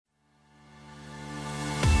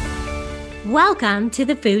Welcome to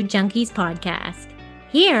the Food Junkies podcast.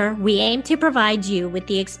 Here, we aim to provide you with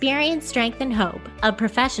the experience, strength, and hope of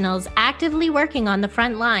professionals actively working on the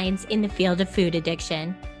front lines in the field of food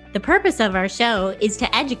addiction. The purpose of our show is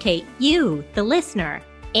to educate you, the listener,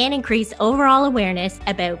 and increase overall awareness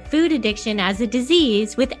about food addiction as a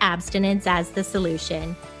disease with abstinence as the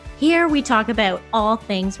solution. Here, we talk about all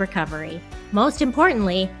things recovery. Most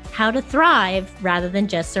importantly, how to thrive rather than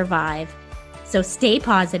just survive. So stay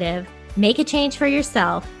positive, make a change for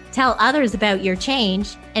yourself, tell others about your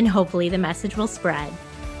change, and hopefully the message will spread.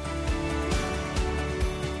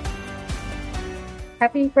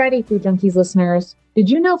 Happy Friday, Food Junkies listeners. Did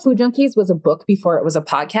you know Food Junkies was a book before it was a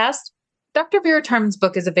podcast? Dr. Vera Tarman's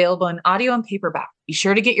book is available in audio and paperback. Be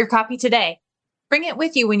sure to get your copy today. Bring it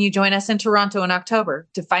with you when you join us in Toronto in October.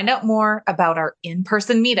 To find out more about our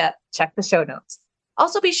in-person meetup, check the show notes.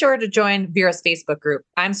 Also be sure to join Vera's Facebook group,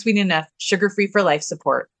 I'm Sweet Enough, Sugar-Free for Life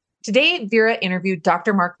Support. Today, Vera interviewed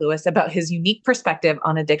Dr. Marc Lewis about his unique perspective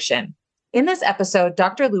on addiction. In this episode,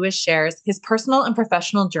 Dr. Lewis shares his personal and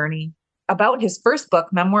professional journey about his first book,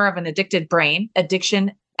 Memoir of an Addicted Brain,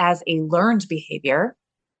 Addiction as a Learned Behavior.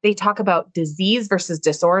 They talk about disease versus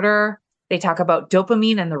disorder. They talk about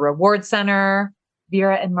dopamine and the reward center.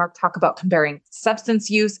 Vera and Marc talk about comparing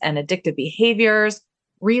substance use and addictive behaviors,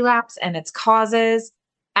 relapse and its causes,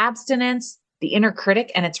 abstinence, the inner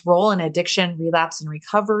critic and its role in addiction, relapse, and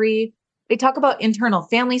recovery. They talk about internal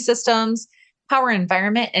family systems, how our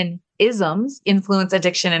environment and isms influence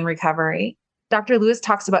addiction and recovery. Dr. Lewis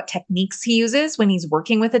talks about techniques he uses when he's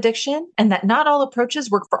working with addiction and that not all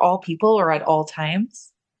approaches work for all people or at all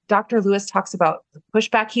times. Dr. Lewis talks about the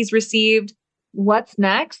pushback he's received, what's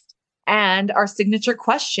next, and our signature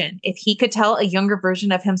question. If he could tell a younger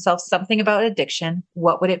version of himself something about addiction,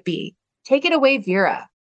 what would it be? Take it away, Vera.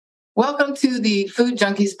 Welcome to the Food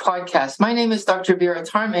Junkies podcast. My name is Dr. Vera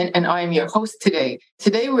Tarman, and I am your host today.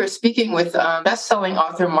 Today, we're speaking with best-selling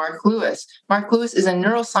author Marc Lewis. Marc Lewis is a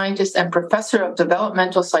neuroscientist and professor of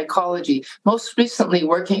developmental psychology, most recently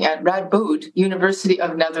working at Radboud University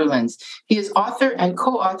of Netherlands. He is author and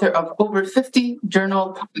co-author of over 50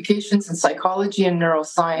 journal publications in psychology and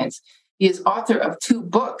neuroscience. He is author of 2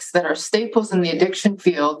 books that are staples in the addiction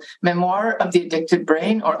field, Memoir of the Addicted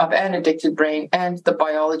Brain or of an Addicted Brain and The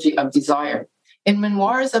Biology of Desire. In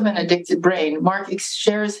Memoirs of an Addicted Brain, Marc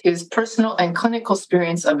shares his personal and clinical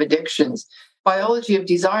experience of addictions. Biology of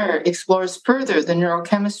Desire explores further the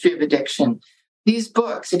neurochemistry of addiction. These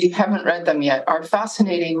books, if you haven't read them yet, are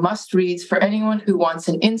fascinating must-reads for anyone who wants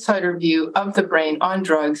an insider view of the brain on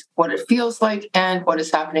drugs, what it feels like, and what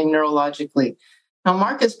is happening neurologically. Now,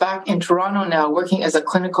 Marc is back in Toronto now working as a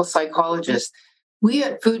clinical psychologist. We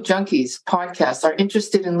at Food Junkies podcast are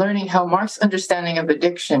interested in learning how Marc's understanding of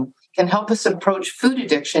addiction can help us approach food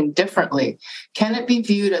addiction differently. Can it be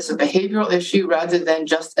viewed as a behavioral issue rather than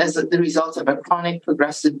just as the result of a chronic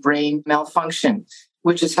progressive brain malfunction,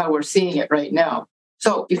 which is how we're seeing it right now?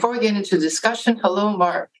 So before we get into the discussion, hello,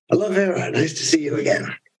 Marc. Hello, Vera. Nice to see you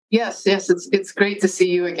again. Yes, it's great to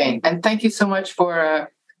see you again. And thank you so much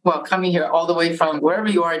for coming here all the way from wherever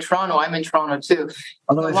you are in Toronto. I'm in Toronto too.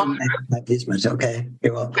 All the way from my basement. Okay,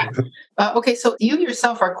 you're welcome. Okay, so you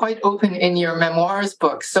yourself are quite open in your memoirs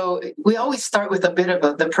book. So we always start with a bit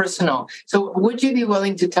of the personal. So would you be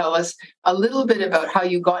willing to tell us a little bit about how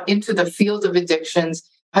you got into the field of addictions,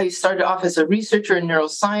 how you started off as a researcher in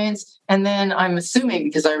neuroscience, and then I'm assuming,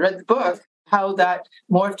 because I read the book, how that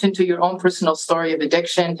morphed into your own personal story of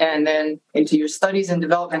addiction and then into your studies in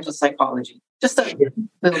developmental psychology? Just a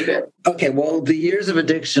little bit. Okay, well, the years of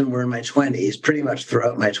addiction were in my 20s, pretty much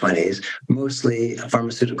throughout my 20s, mostly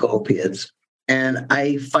pharmaceutical opiates. And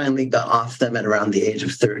I finally got off them at around the age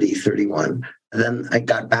of 30, 31. And then I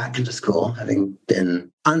got back into school, having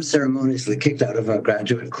been unceremoniously kicked out of a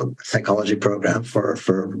graduate psychology program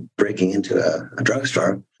for breaking into a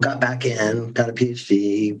drugstore. Got back in, got a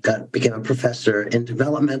PhD, became a professor in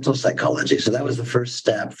developmental psychology. So that was the first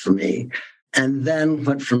step for me. And then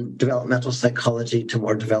went from developmental psychology to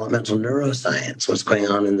more developmental neuroscience, what's going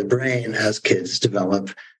on in the brain as kids develop,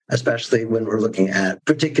 especially when we're looking at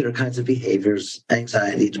particular kinds of behaviors,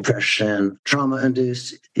 anxiety, depression,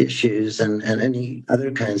 trauma-induced issues, and any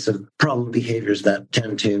other kinds of problem behaviors that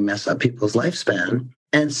tend to mess up people's lifespan.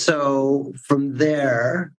 And so from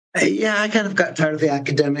there, I kind of got tired of the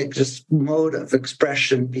academic just mode of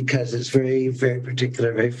expression because it's very, very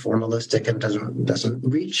particular, very formalistic, and doesn't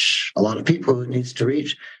reach a lot of people who it needs to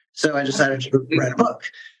reach. So I decided to write a book.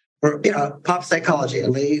 or pop psychology, a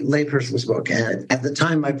layperson's book. And at the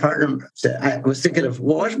time, my partner said, I was thinking of,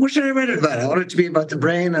 well, what should I write it about? I want it to be about the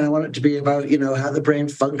brain. And I want it to be about, how the brain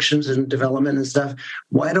functions and development and stuff.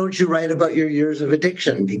 Why don't you write about your years of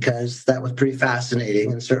addiction? Because that was pretty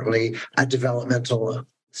fascinating and certainly a developmental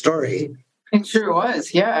story. It sure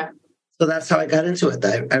was, yeah. So that's how I got into it.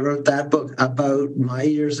 I wrote that book about my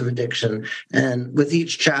years of addiction. And with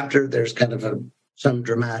each chapter, there's kind of some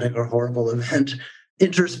dramatic or horrible event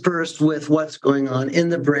interspersed with what's going on in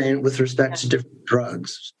the brain with respect to different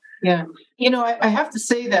drugs. Yeah. I have to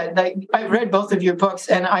say that I've read both of your books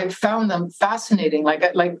and I've found them fascinating, like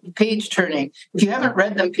page turning. If you haven't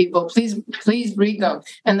read them, people, please read them.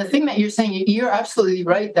 And the thing that you're saying, you're absolutely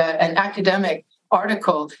right that an academic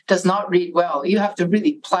article does not read well. You have to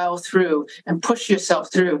really plow through and push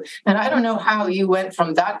yourself through. And I don't know how you went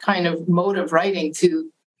from that kind of mode of writing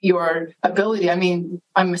to your ability. I mean,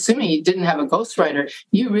 I'm assuming you didn't have a ghostwriter.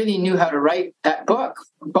 You really knew how to write that book.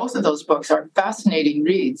 Both of those books are fascinating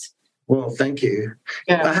reads. Well, thank you.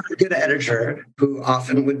 Yeah. I have a good editor who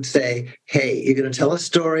often would say, hey, you're going to tell a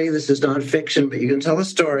story. This is nonfiction, but you're going to tell a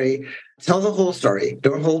story. Tell the whole story.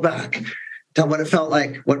 Don't hold back. Tell what it felt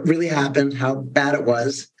like, what really happened, how bad it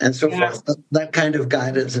was, and so forth. That kind of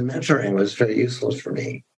guidance and mentoring was very useful for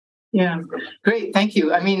me. Yeah, great. Thank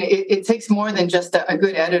you. I mean, it takes more than just a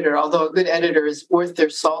good editor, although a good editor is worth their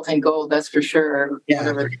salt and gold, that's for sure. Yeah,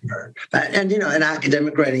 for sure. And, in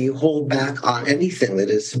academic writing, you hold back on anything that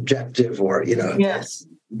is subjective or, yes,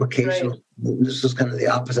 vocational. Right. This was kind of the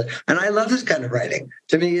opposite. And I love this kind of writing.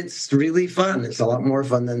 To me, it's really fun. It's a lot more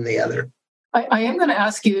fun than the other. I am going to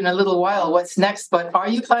ask you in a little while what's next, but are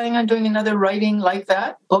you planning on doing another writing like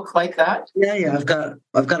that, book like that? Yeah. I've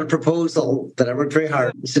got a proposal that I worked very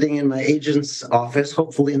hard sitting in my agent's office,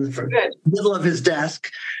 hopefully in the middle of his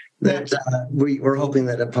desk, that we're hoping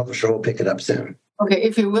that a publisher will pick it up soon. Okay,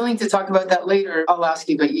 if you're willing to talk about that later, I'll ask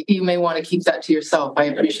you, but you may want to keep that to yourself. I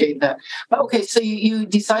appreciate that. But okay, so you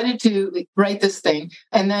decided to write this thing,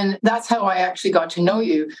 and then that's how I actually got to know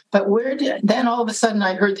you. But then all of a sudden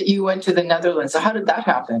I heard that you went to the Netherlands. So how did that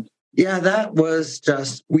happen? Yeah, that was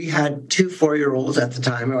just, we had 2 4-year-olds at the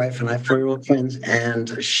time, my wife and I, 4-year-old twins,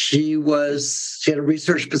 and she had a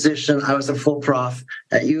research position. I was a full prof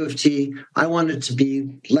at U of T. I wanted to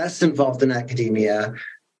be less involved in academia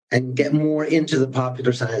and get more into the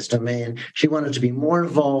popular science domain. She wanted to be more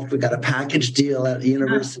involved. We got a package deal at the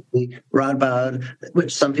university, Radboud,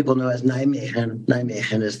 which some people know as Nijmegen.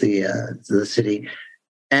 Nijmegen is the city.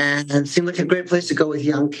 And it seemed like a great place to go with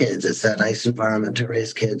young kids. It's a nice environment to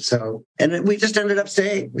raise kids. We just ended up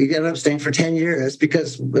staying. We ended up staying for 10 years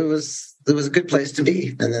because it was a good place to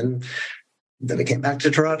be. And then we came back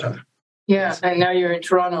to Toronto. Yeah, and now you're in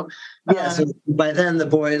Toronto. Yeah, so by then the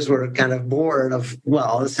boys were kind of bored of,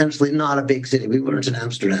 essentially not a big city. We weren't in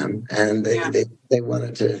Amsterdam, and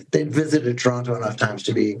they'd visited Toronto enough times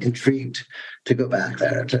to be intrigued to go back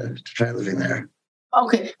there, to try living there.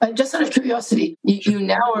 Okay, just out of curiosity, you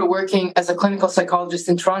now are working as a clinical psychologist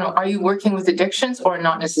in Toronto. Are you working with addictions or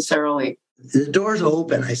not necessarily? The door's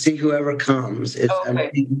open. I see whoever comes. I'm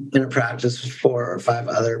in a practice with 4 or 5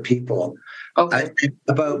 other people. Okay.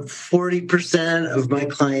 About 40% of my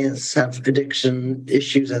clients have addiction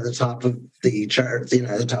issues at the top of the chart,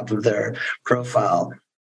 at the top of their profile.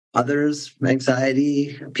 Others,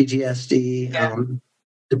 anxiety, PTSD,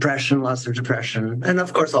 depression, lots of depression. And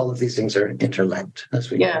of course, all of these things are interlinked as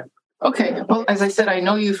we go. Okay. Well, as I said, I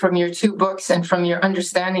know you from your 2 books and from your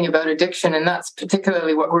understanding about addiction, and that's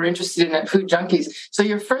particularly what we're interested in at Food Junkies. So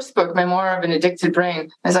your first book, Memoir of an Addicted Brain,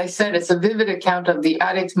 as I said, it's a vivid account of the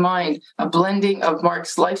addict mind, a blending of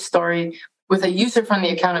Marc's life story with a user-friendly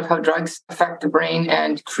account of how drugs affect the brain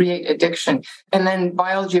and create addiction. And then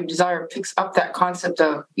Biology of Desire picks up that concept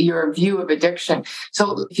of your view of addiction.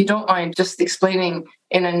 So if you don't mind just explaining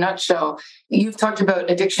in a nutshell, you've talked about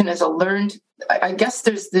addiction as a learned, I guess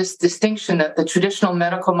there's this distinction that the traditional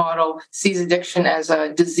medical model sees addiction as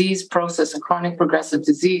a disease process, a chronic progressive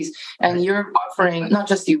disease. And you're offering, not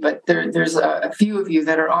just you, but there's a few of you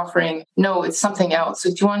that are offering, no, it's something else. So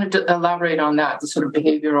do you want to elaborate on that, the sort of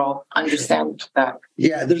behavioral understanding of that?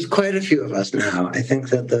 Yeah, there's quite a few of us now. I think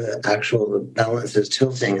that the balance is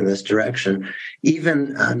tilting in this direction.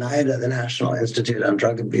 Even NIDA, the National Institute on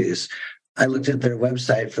Drug Abuse, I looked at their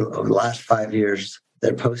website for over the last 5 years,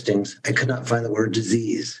 their postings. I could not find the word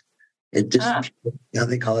disease. It just, now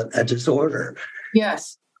they call it a disorder.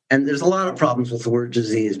 Yes. And there's a lot of problems with the word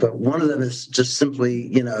disease, but one of them is just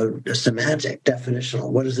simply, semantic, definitional.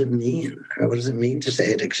 What does it mean? Or what does it mean to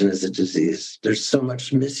say addiction is a disease? There's so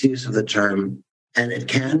much misuse of the term, and it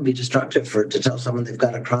can be destructive to tell someone they've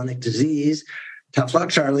got a chronic disease. tough luck,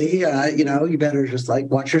 Charlie. You better just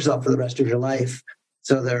watch yourself for the rest of your life.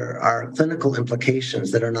 So there are clinical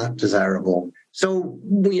implications that are not desirable. So,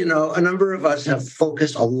 a number of us have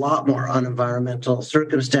focused a lot more on environmental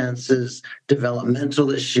circumstances, developmental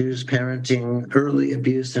issues, parenting, early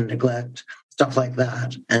abuse and neglect, stuff like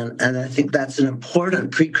that. And I think that's an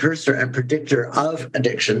important precursor and predictor of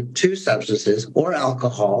addiction to substances or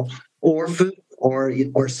alcohol or food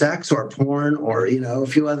or sex or porn or, a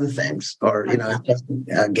few other things or,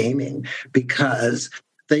 gaming, because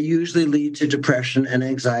they usually lead to depression and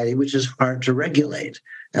anxiety, which is hard to regulate.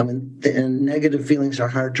 And when negative feelings are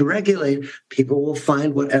hard to regulate, people will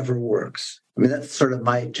find whatever works. I mean, that's sort of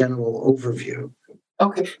my general overview.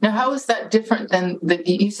 Okay. Now, how is that different than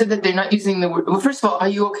you said that they're not using the word? Well, first of all, are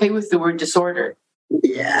you okay with the word disorder?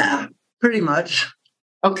 Yeah, pretty much.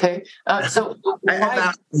 Okay. So I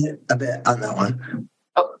have a bit on that one.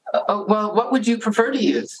 Well, what would you prefer to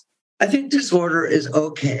use? I think disorder is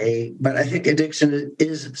okay, but I think addiction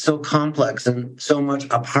is so complex and so much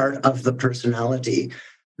a part of the personality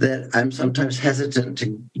that I'm sometimes hesitant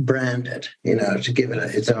to brand it, to give it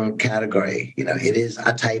its own category. It is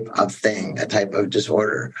a type of thing, a type of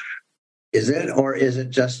disorder. Is it? Or is it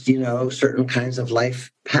just, certain kinds of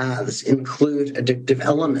life paths include addictive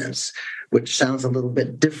elements, which sounds a little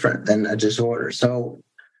bit different than a disorder. So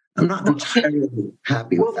I'm not entirely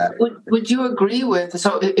happy with that. Would you agree with,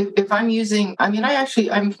 so if I'm using,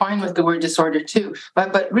 I'm fine with the word disorder too,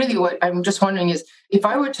 but really what I'm just wondering is, if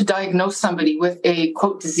I were to diagnose somebody with a,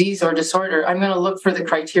 quote, disease or disorder, I'm going to look for the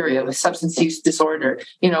criteria, the substance use disorder.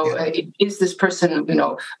 Is this person,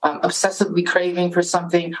 obsessively craving for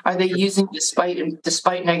something? Are they using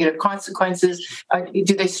despite negative consequences?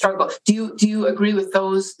 Do they struggle? Do you agree with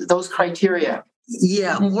those criteria?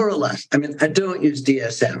 Yeah, more or less. I mean, I don't use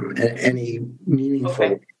DSM in any meaningful.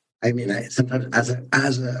 Okay. I mean, I sometimes,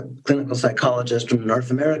 as a clinical psychologist from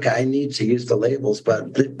North America, I need to use the labels,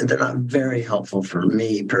 but they're not very helpful for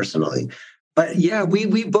me personally. But yeah,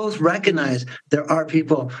 we both recognize there are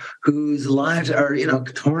people whose lives are,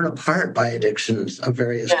 torn apart by addictions of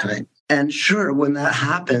various kinds. And sure, when that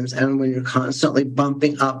happens and when you're constantly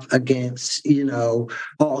bumping up against,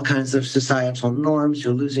 all kinds of societal norms,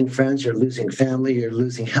 you're losing friends, you're losing family, you're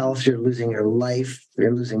losing health, you're losing your life,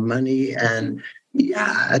 you're losing money. And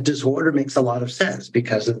yeah, a disorder makes a lot of sense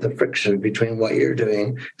because of the friction between what you're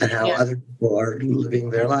doing and how other people are living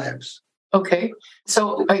their lives. Okay,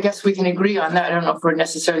 so I guess we can agree on that. I don't know if we're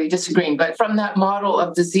necessarily disagreeing, but from that model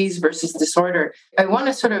of disease versus disorder, I want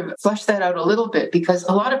to sort of flesh that out a little bit, because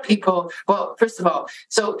a lot of people, well, first of all,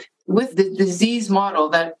 so with the disease model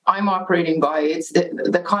that I'm operating by, it's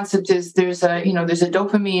the concept is there's a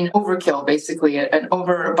dopamine overkill, basically an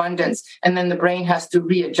overabundance, and then the brain has to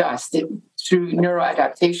readjust it through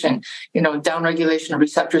neuroadaptation, downregulation of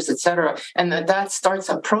receptors, etc. And that starts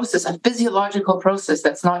a process, a physiological process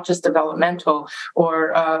that's not just developmental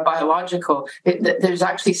or biological. There's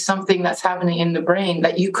actually something that's happening in the brain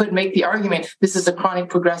that you could make the argument this is a chronic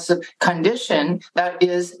progressive condition that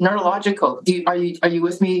is neurological. Are you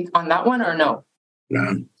with me on that one or no?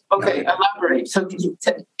 No. Okay, elaborate. So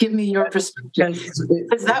give me your perspective,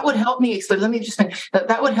 because that would help me explain. Let me just say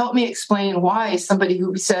that would help me explain why somebody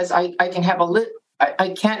who says I can have I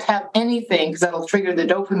can't have anything because that'll trigger the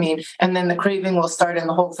dopamine, and then the craving will start and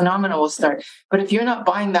the whole phenomenon will start. But if you're not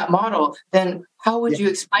buying that model, then how would you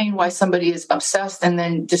explain why somebody is obsessed and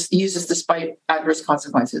then just uses despite adverse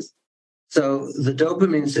consequences? So the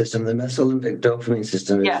dopamine system, the mesolimbic dopamine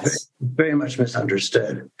system, is very much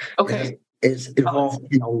misunderstood. Okay. It's involved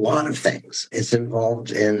in a lot of things. It's involved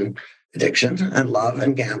in addiction and love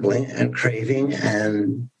and gambling and craving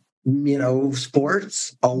and,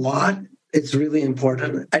 sports a lot. It's really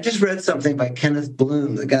important. I just read something by Kenneth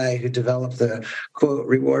Bloom, the guy who developed the, quote,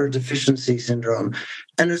 reward deficiency syndrome.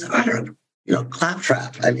 And it's utter,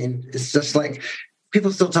 claptrap. I mean, it's just like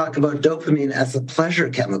people still talk about dopamine as a pleasure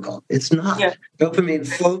chemical. It's not. Yeah. Dopamine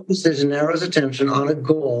focuses and narrows attention on a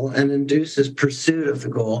goal and induces pursuit of the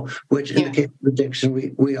goal, which in the case of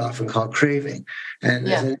addiction, we often call craving. And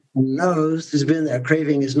as anyone knows, who's been there,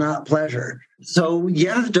 craving is not pleasure. So the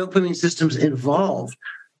dopamine system's involved.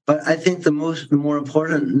 But I think the more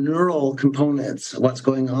important neural components, what's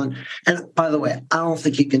going on. And by the way, I don't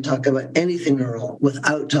think you can talk about anything neural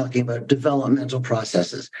without talking about developmental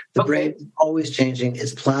processes. The brain is always changing.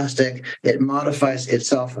 It's plastic. It modifies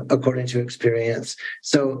itself according to experience.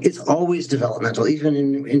 So it's always developmental. Even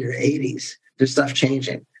in your 80s, there's stuff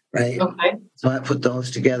changing, right? Okay. So I put those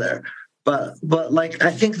together. But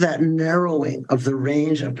I think that narrowing of the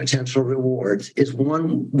range of potential rewards is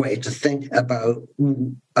one way to think about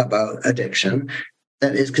addiction.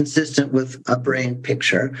 that is consistent with a brain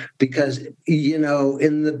picture because,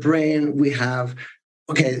 in the brain we have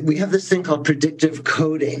this thing called predictive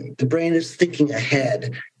coding. The brain is thinking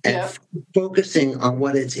ahead and focusing on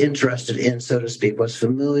what it's interested in, so to speak, what's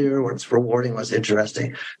familiar, what's rewarding, what's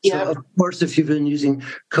interesting. So, of course, if you've been using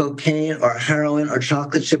cocaine or heroin or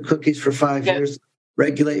chocolate chip cookies for 5 years,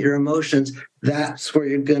 regulate your emotions, that's where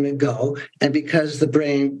you're going to go. And because the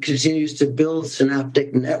brain continues to build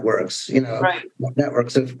synaptic networks,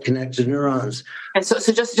 networks of connected neurons. And so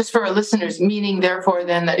just for our listeners, meaning therefore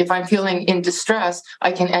then that if I'm feeling in distress,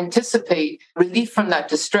 I can anticipate relief from that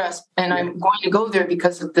distress. And I'm going to go there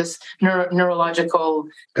because of this neurological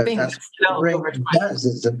thing. That's what the brain does.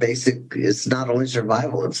 It's not only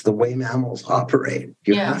survival, it's the way mammals operate.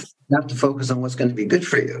 You have to focus on what's going to be good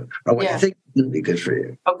for you or what you think is going to be good for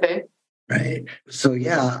you. Okay. Right. So,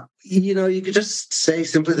 you could just say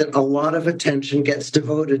simply that a lot of attention gets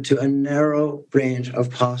devoted to a narrow range of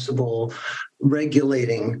possible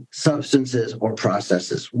regulating substances or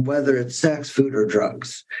processes, whether it's sex, food, or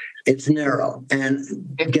drugs. It's narrow. And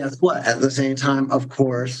guess what? At the same time, of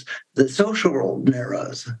course, the social world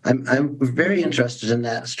narrows. I'm very interested in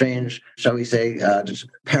that strange, shall we say,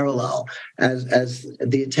 parallel as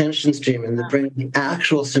the attention stream and the brain, the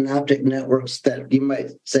actual synaptic networks that you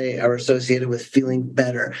might say are associated with feeling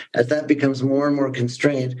better. As that becomes more and more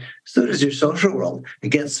constrained, so does your social world. It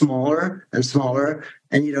gets smaller and smaller,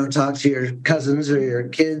 and you don't talk to your cousins or your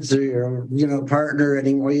kids or your partner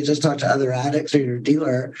anymore. You just talk to other addicts or your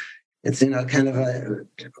dealer. It's kind of a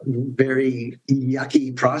very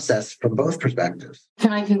yucky process from both perspectives.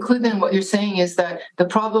 Can I conclude then what you're saying is that the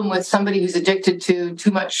problem with somebody who's addicted to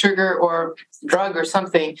too much sugar or drug or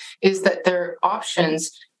something is that their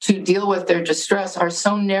options to deal with their distress are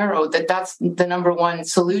so narrow that that's the number one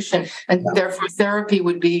solution. And therefore therapy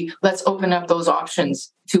would be, let's open up those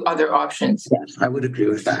options to other options. Yes, I would agree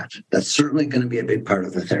with that. That's certainly going to be a big part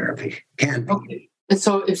of the therapy. Can be. Okay. And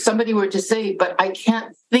so if somebody were to say, but I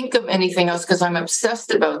can't think of anything else because I'm obsessed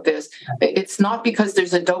about this, it's not because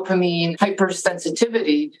there's a dopamine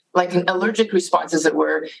hypersensitivity, like an allergic response, as it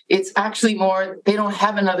were. It's actually more, they don't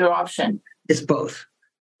have another option. It's both.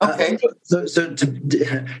 Okay. So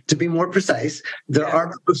to be more precise, there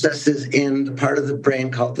are processes in the part of the brain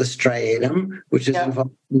called the striatum, which is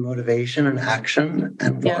involved in motivation and action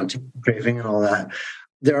and wanting, craving, and all that.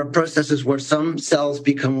 There are processes where some cells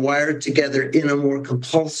become wired together in a more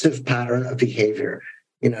compulsive pattern of behavior,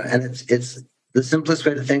 and it's the simplest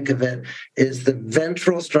way to think of it is the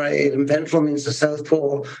ventral striatum. Ventral means the south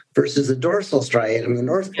pole versus the dorsal striatum, the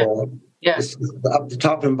north pole. Yes, up the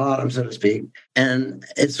top and bottom, so to speak. And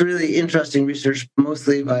it's really interesting research,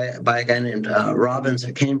 mostly by a guy named Robbins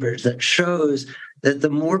at Cambridge, that shows that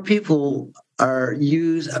the more people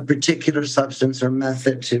use a particular substance or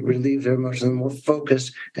method to relieve their emotions, the more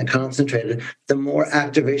focused and concentrated, the more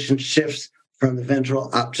activation shifts from the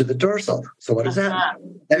ventral up to the dorsal. So what does that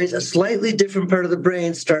mean? That means a slightly different part of the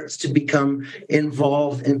brain starts to become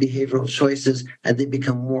involved in behavioral choices, and they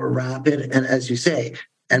become more rapid and, as you say,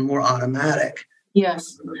 and more automatic.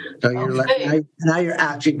 Yes. So you're now you're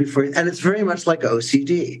acting before, and it's very much like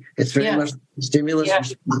OCD. It's very much stimulus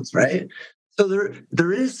response, right? So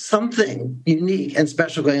there is something unique and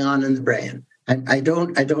special going on in the brain. And I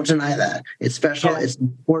don't deny that. It's special, it's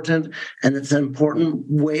important, and it's an important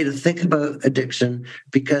way to think about addiction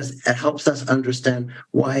because it helps us understand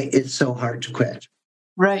why it's so hard to quit.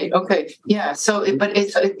 Right. Okay. Yeah. So,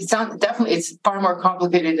 it sounds definitely, it's far more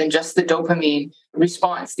complicated than just the dopamine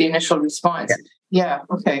response, the initial response. Yeah.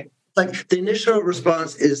 Okay. Like the initial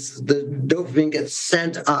response is the dopamine gets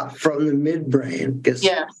sent up from the midbrain, gets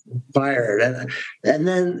fired, and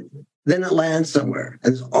then it lands somewhere.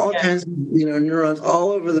 And there's all kinds of neurons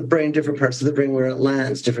all over the brain, different parts of the brain where it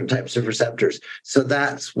lands, different types of receptors. So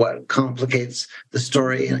that's what complicates the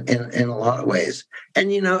story in a lot of ways.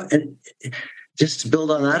 And and just to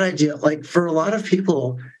build on that idea, like for a lot of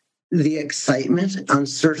people, the excitement,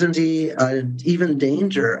 uncertainty, even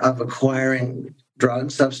danger of acquiring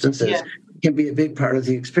drugs, substances can be a big part of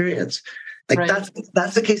the experience. Like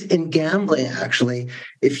that's the case in gambling, actually.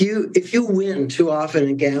 If you win too often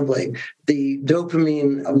in gambling, the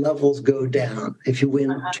dopamine levels go down if you win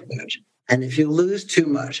too much. And if you lose too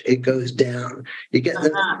much, it goes down. You get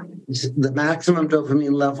the maximum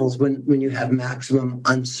dopamine levels when you have maximum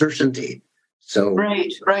uncertainty. So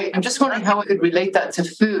Right. I'm just wondering how I could relate that to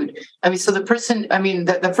food. So the person,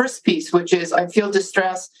 the first piece, which is I feel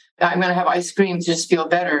distressed, I'm going to have ice cream to just feel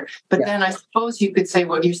better. But then I suppose you could say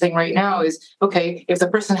what you're saying right now is, okay, if the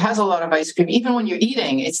person has a lot of ice cream, even when you're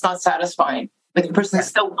eating, it's not satisfying. Like the person is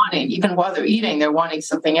still wanting, even while they're eating, they're wanting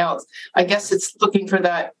something else. I guess it's looking for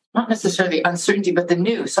that not necessarily uncertainty, but the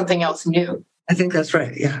new, something else new. I think that's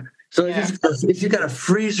right. Yeah. So if you've got a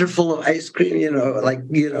freezer full of ice cream,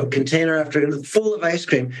 container after full of ice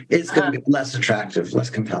cream, it's going to be less attractive, less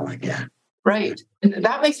compelling. Yeah. Right. And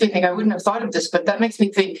that makes me think, I wouldn't have thought of this, but that makes me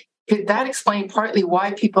think, could that explain partly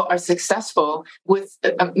why people are successful with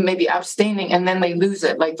maybe abstaining and then they lose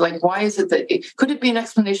it? Like why is it that could it be an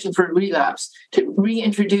explanation for relapse, to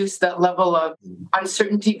reintroduce that level of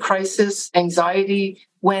uncertainty, crisis, anxiety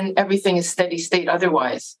when everything is steady state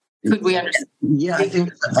otherwise? Could we understand? Yeah,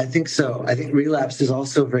 I think so. I think relapse is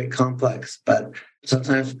also very complex, but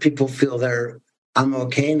sometimes people feel I'm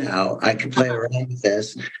okay now. I can play around with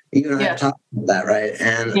this. You and I have talked about that, right?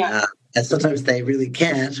 And sometimes they really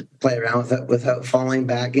can't play around with it without falling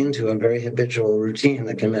back into a very habitual routine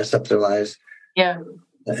that can mess up their lives. Yeah.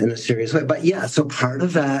 In a serious way. But so part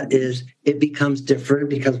of that is it becomes different,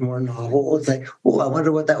 becomes more novel. It's like, I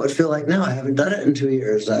wonder what that would feel like now. I haven't done it in 2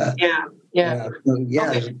 years. There's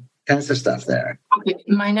kinds of stuff there. Okay.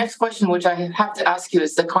 My next question, which I have to ask you,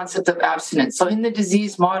 is the concept of abstinence. So in the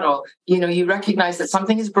disease model, you recognize that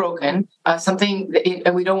something is broken,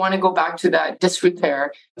 and we don't want to go back to that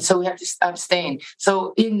disrepair. So we have to abstain.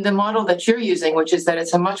 So in the model that you're using, which is that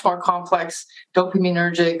it's a much more complex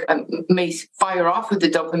dopaminergic, may fire off with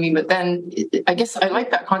the dopamine, but then I guess I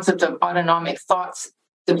like that concept of autonomic thoughts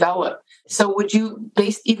develop. So would you,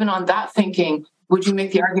 based even on that thinking, would you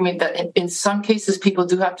make the argument that in some cases people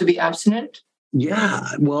do have to be abstinent? Yeah.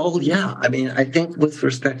 Well, yeah. I mean, I think with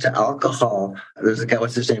respect to alcohol, there's a guy,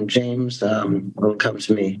 what's his name? James, will come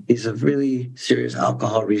to me. He's a really serious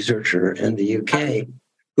alcohol researcher in the UK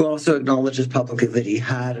who also acknowledges publicly that he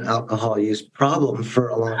had an alcohol use problem for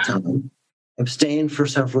a long time, abstained for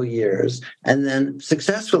several years, and then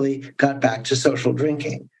successfully got back to social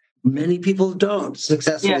drinking. Many people don't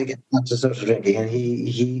successfully get back to social drinking, and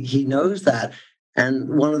he knows that. And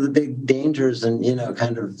one of the big dangers and,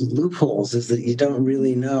 kind of loopholes is that you don't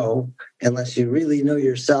really know unless you really know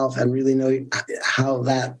yourself and really know how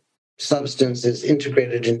that substance is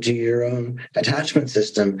integrated into your own attachment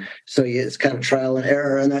system. So it's kind of trial and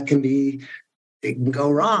error, and it can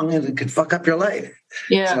go wrong and it could fuck up your life.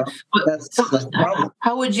 Yeah. So that's the problem.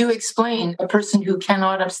 How would you explain a person who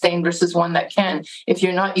cannot abstain versus one that can, if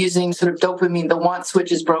you're not using sort of dopamine, the want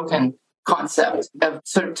switch is broken concept of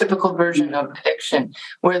sort of typical version of addiction,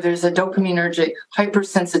 where there's a dopaminergic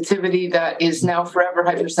hypersensitivity that is now forever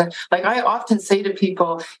hypersensitive. Like I often say to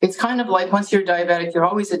people, it's kind of like once you're diabetic, you're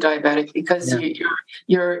always a diabetic because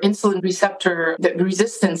your insulin receptor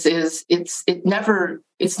resistance it's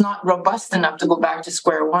not robust enough to go back to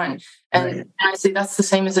square one. And I say that's the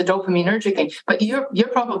same as a dopaminergic thing. But you're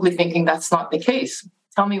probably thinking that's not the case.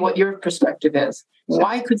 Tell me what your perspective is.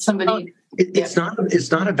 Why could somebody... It's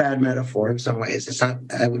not a bad metaphor in some ways. It's not,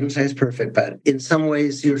 I wouldn't say it's perfect, but in some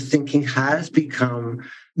ways your thinking has become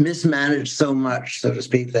mismanaged so much, so to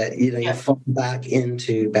speak, that you fall back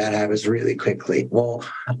into bad habits really quickly. Well,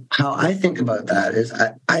 how I think about that is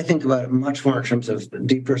I think about it much more in terms of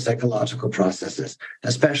deeper psychological processes,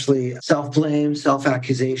 especially self-blame,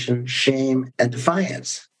 self-accusation, shame, and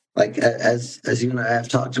defiance. Like as you and I have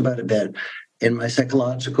talked about a bit. In my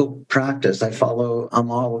psychological practice, I follow a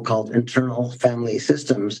model called internal family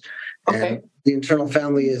systems. Okay. And the internal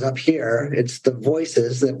family is up here. It's the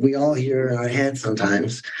voices that we all hear in our head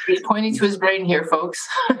sometimes. He's pointing to his brain here, folks.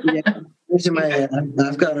 In my head.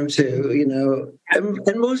 I've got them too,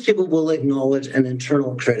 and most people will acknowledge an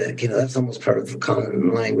internal critic. That's almost part of the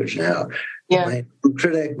common language now. Yeah. My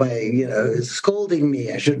critic, is scolding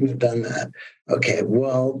me. I shouldn't have done that. Okay,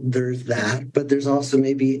 well, there's that, but there's also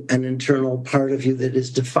maybe an internal part of you that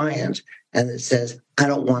is defiant and that says, I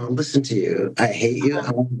don't want to listen to you. I hate you.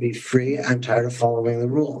 I want to be free. I'm tired of following the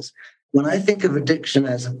rules. When I think of addiction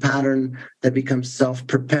as a pattern that becomes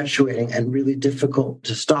self-perpetuating and really difficult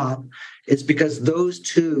to stop, it's because those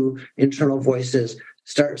two internal voices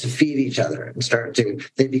start to feed each other and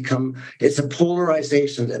it's a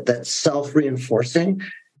polarization that's self-reinforcing.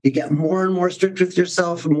 You get more and more strict with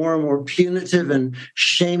yourself, more and more punitive and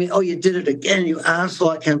shaming. Oh, you did it again, you asshole.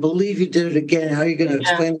 I can't believe you did it again. How are you going to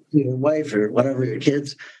explain it to your wife or whatever, your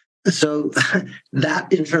kids? So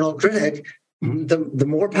that internal critic, the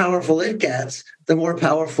more powerful it gets, the more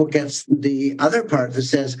powerful gets the other part that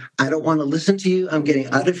says, I don't want to listen to you. I'm getting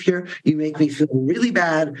out of here. You make me feel really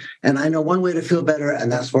bad. And I know one way to feel better,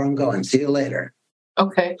 and that's where I'm going. See you later.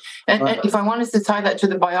 Okay. And if I wanted to tie that to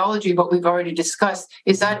the biology, what we've already discussed,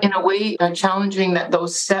 is that in a way challenging that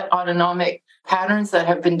those set autonomic patterns that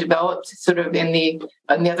have been developed sort of in the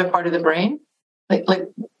other part of the brain? Like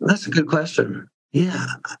That's a good question. Yeah.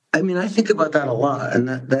 I mean, I think about that a lot. And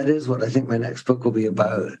that is what I think my next book will be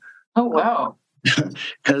about. Oh, wow.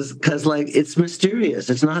 Because like it's mysterious.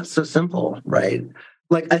 It's not so simple, right?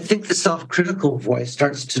 Like I think the self-critical voice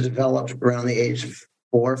starts to develop around the age of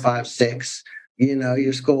 4, 5, 6.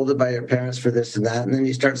 You're scolded by your parents for this and that, and then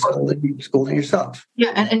you start scolding yourself. Yeah,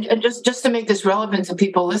 and just to make this relevant to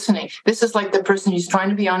people listening, this is like the person who's trying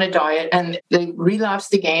to be on a diet and they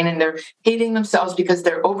relapsed again and they're hating themselves because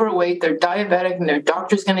they're overweight, they're diabetic, and their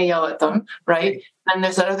doctor's going to yell at them, right? And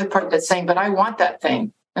there's that other part that's saying, but I want that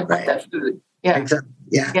thing. I want that food. Yeah. Exactly.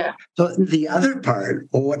 Yeah. Yeah. So the other part,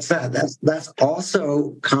 well, what's that? That's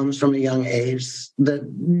also comes from a young age that,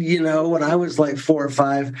 when I was like 4 or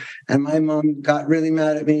 5 and my mom got really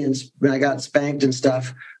mad at me and I got spanked and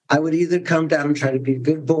stuff, I would either come down and try to be a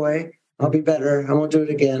good boy. I'll be better. I won't do it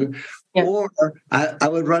again. Yeah. Or I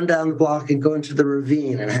would run down the block and go into the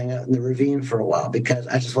ravine and hang out in the ravine for a while because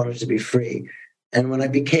I just wanted to be free. And when I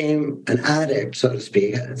became an addict, so to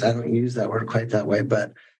speak, I don't use that word quite that way,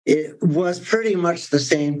 but it was pretty much the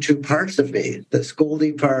same 2 parts of me, the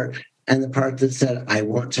scolding part and the part that said, I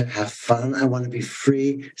want to have fun. I want to be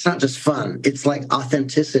free. It's not just fun. It's like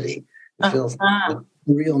authenticity. It feels like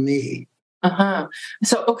real me.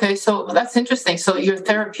 So that's interesting. So your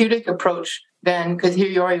therapeutic approach then, because here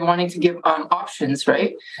you are, you're wanting to give options,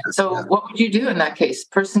 right? So what would you do in that case?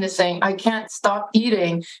 Person is saying, I can't stop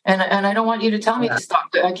eating and I don't want you to tell me to stop.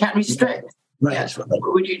 I can't restrict. Right. Yeah. So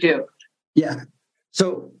what would you do? Yeah.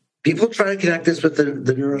 So people try to connect this with the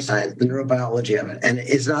neuroscience, the neurobiology of it. And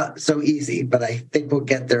it's not so easy, but I think we'll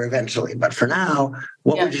get there eventually. But for now,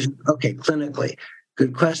 what would you do? Okay, clinically.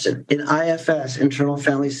 Good question. In IFS, internal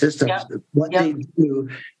family systems, what they do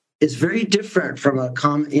is very different from a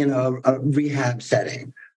rehab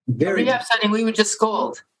setting. A rehab setting, we would just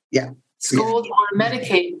scold. Yeah. Scold or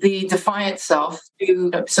medicate the defiant self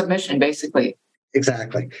to submission, basically.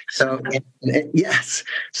 Exactly. So, yes.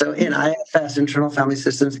 So in IFS, internal family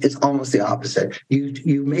systems, it's almost the opposite.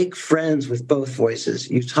 You make friends with both voices.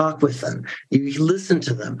 You talk with them. You listen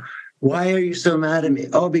to them. Why are you so mad at me?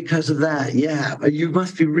 Oh, because of that. Yeah. You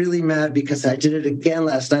must be really mad because I did it again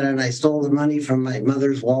last night and I stole the money from my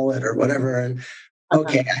mother's wallet or whatever. And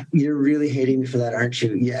okay, you're really hating me for that, aren't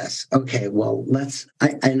you? Yes. Okay, well,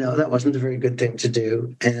 I know that wasn't a very good thing to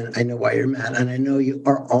do. And I know why you're mad. And I know you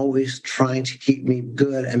are always trying to keep me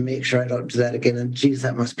good and make sure I don't do that again. And geez,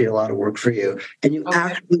 that must be a lot of work for you. And you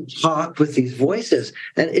actually talk with these voices.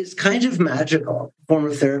 And it's kind of magical form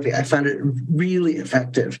of therapy. I found it really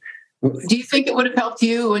effective. Do you think it would have helped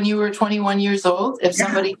you when you were 21 years old? If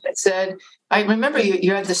somebody had said, I remember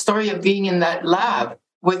you had the story of being in that lab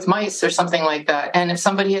with mice or something like that. And if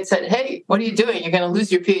somebody had said, hey, what are you doing? You're going to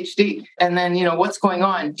lose your PhD. And then, what's going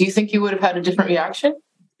on? Do you think you would have had a different reaction?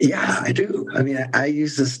 Yeah, I do. I mean, I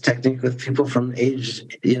use this technique with people from age,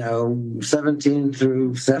 17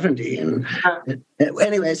 through 70. And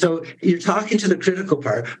anyway, so you're talking to the critical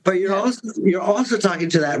part, but you're also talking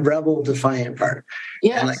to that rebel defiant part.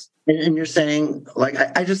 Yes. And you're saying, like,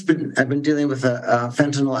 I've been dealing with a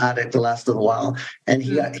fentanyl addict the last little while, and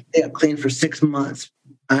he got clean for 6 months.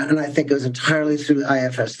 And I think it was entirely through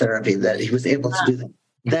IFS therapy that he was able to do that.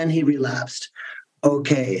 Then he relapsed.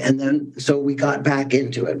 Okay. And then, so we got back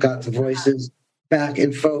into it, got the voices back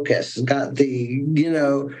in focus, got the,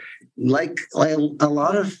 like a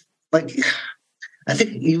lot of, like, I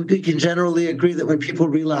think you can generally agree that when people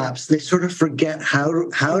relapse, they sort of forget how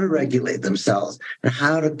to regulate themselves and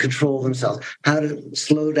how to control themselves, how to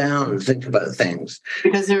slow down and think about things.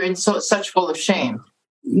 Because they're in such full of shame.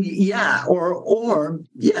 Yeah,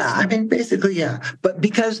 I mean, basically, yeah. But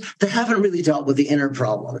because they haven't really dealt with the inner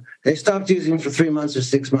problem. They stopped using for 3 months or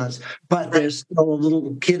 6 months, but there's still a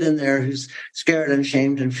little kid in there who's scared and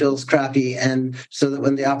shamed and feels crappy. And so that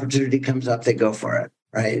when the opportunity comes up, they go for it.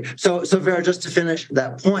 Right. So Vera, just to finish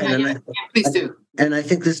that point, please do. And I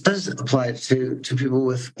think this does apply to people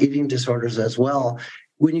with eating disorders as well.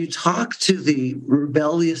 When you talk to the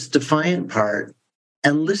rebellious, defiant part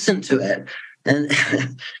and listen to it, and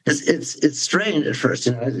it's strange at first,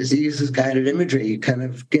 as he uses guided imagery, you kind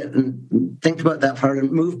of get and think about that part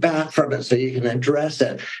and move back from it so you can address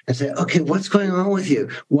it and say, okay, what's going on with you?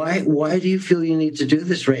 Why do you feel you need to do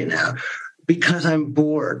this right now? Because I'm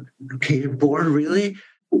bored. Okay, you're bored, really?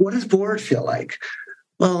 What does bored feel like?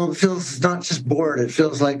 Well, it feels not just bored. It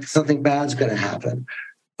feels like something bad's going to happen.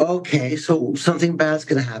 Okay, so something bad's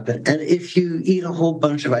going to happen. And if you eat a whole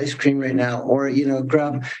bunch of ice cream right now or,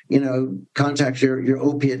 contact your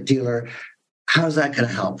opiate dealer, how's that going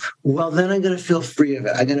to help? Well, then I'm going to feel free of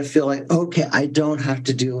it. I'm going to feel like, okay, I don't have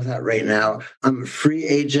to deal with that right now. I'm a free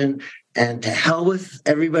agent, and to hell with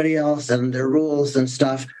everybody else and their rules and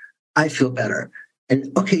stuff. I feel better.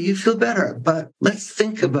 And okay, you feel better, but let's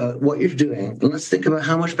think about what you're doing. And let's think about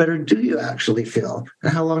how much better do you actually feel?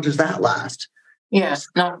 And how long does that last? Yes,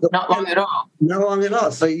 not long at all. Not long at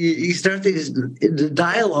all. So you start the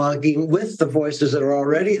dialoguing with the voices that are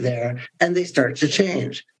already there, and they start to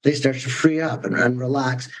change. They start to free up and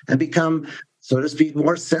relax and become, so to speak,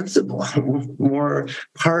 more sensible, more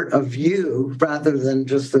part of you rather than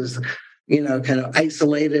just this, kind of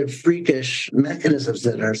isolated, freakish mechanisms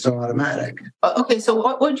that are so automatic. Okay, so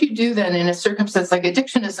what would you do then in a circumstance like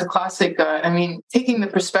addiction is a classic, taking the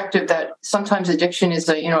perspective that sometimes addiction is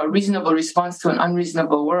a reasonable response to an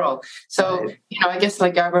unreasonable world. So, right. I guess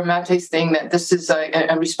like Gabor Mate's thing that this is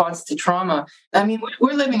a response to trauma. I mean,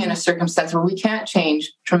 we're living in a circumstance where we can't change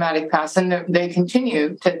traumatic past, and they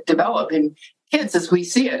continue to develop in kids as we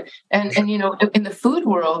see it. And in the food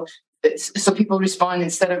world, so people respond,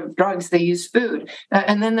 instead of drugs, they use food.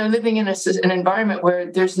 And then they're living in an environment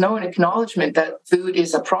where there's no acknowledgement that food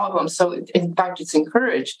is a problem. So in fact, it's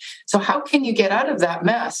encouraged. So how can you get out of that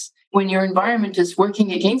mess when your environment is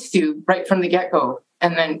working against you right from the get-go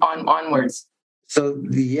and then onwards? So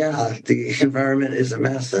the environment is a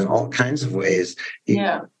mess in all kinds of ways.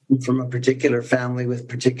 From a particular family with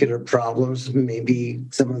particular problems, maybe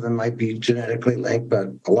some of them might be genetically linked, but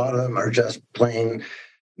a lot of them are just plain,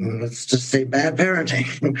 let's just say, bad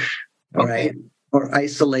parenting, right? Or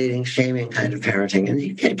isolating, shaming kind of parenting. And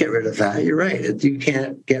you can't get rid of that. You're right. You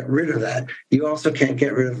can't get rid of that. You also can't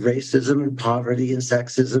get rid of racism and poverty and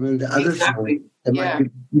sexism and the other things that might be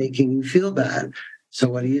making you feel bad. So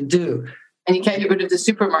what do? And you can't get rid of the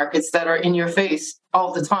supermarkets that are in your face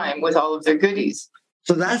all the time with all of their goodies.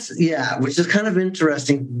 So that's, which is kind of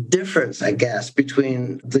interesting difference, I guess,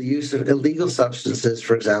 between the use of illegal substances,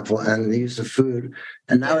 for example, and the use of food.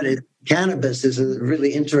 And nowadays, cannabis is a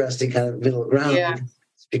really interesting kind of middle ground. Yeah.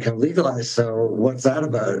 It's become legalized. So what's that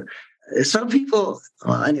about? Some people,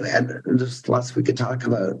 anyway, there's lots we could talk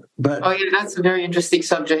about. But that's a very interesting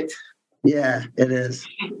subject. Yeah, it is.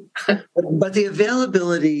 But the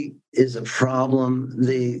availability is a problem.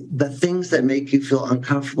 The things that make you feel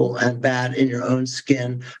uncomfortable and bad in your own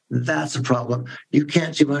skin, that's a problem. You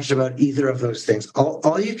can't do much about either of those things.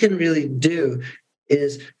 All you can really do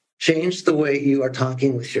is change the way you are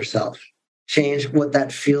talking with yourself. Change what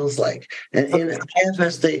that feels like. And in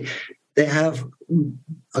IFS, they have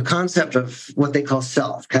a concept of what they call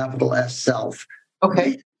self, capital S, self.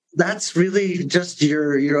 Okay. That's really just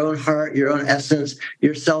your own heart, your own essence,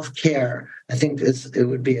 your self-care. I think it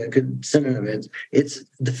would be a good synonym. It's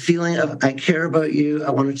the feeling of, I care about you, I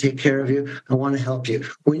want to take care of you, I want to help you.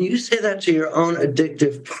 When you say that to your own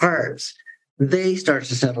addictive parts, they start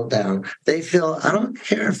to settle down. They feel, I don't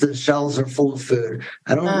care if the shelves are full of food.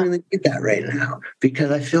 I don't really need that right now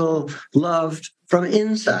because I feel loved from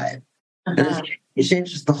inside. And it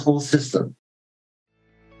changes the whole system.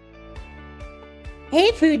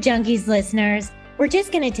 Hey, Food Junkies listeners, we're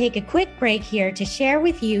just going to take a quick break here to share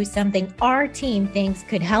with you something our team thinks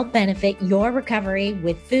could help benefit your recovery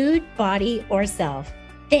with food, body, or self.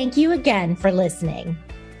 Thank you again for listening.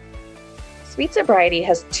 Sweet Sobriety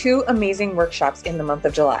has 2 amazing workshops in the month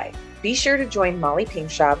of July. Be sure to join Molly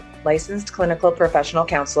Pinkshop, licensed clinical professional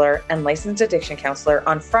counselor and licensed addiction counselor,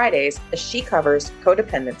 on Fridays as she covers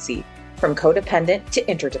codependency, from codependent to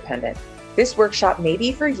interdependent. This workshop may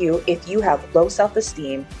be for you if you have low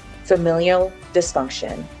self-esteem, familial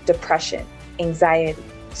dysfunction, depression, anxiety,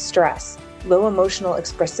 stress, low emotional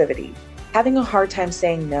expressivity, having a hard time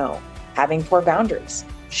saying no, having poor boundaries,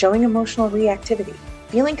 showing emotional reactivity,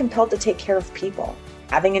 feeling compelled to take care of people,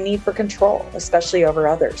 having a need for control, especially over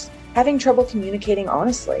others, having trouble communicating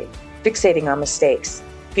honestly, fixating on mistakes,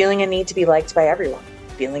 feeling a need to be liked by everyone,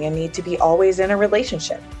 feeling a need to be always in a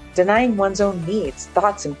relationship, denying one's own needs,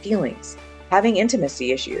 thoughts, and feelings, having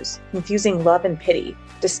intimacy issues, confusing love and pity,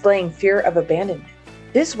 displaying fear of abandonment.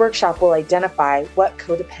 This workshop will identify what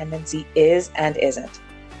codependency is and isn't.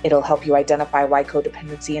 It'll help you identify why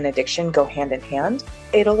codependency and addiction go hand in hand.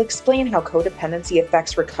 It'll explain how codependency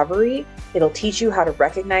affects recovery. It'll teach you how to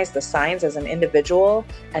recognize the signs as an individual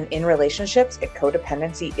and in relationships if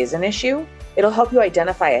codependency is an issue. It'll help you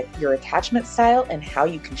identify your attachment style and how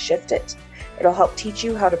you can shift it. It'll help teach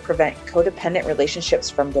you how to prevent codependent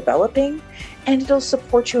relationships from developing, and it'll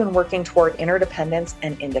support you in working toward interdependence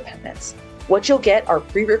and independence. What you'll get are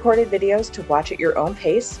pre-recorded videos to watch at your own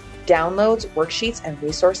pace, downloads, worksheets, and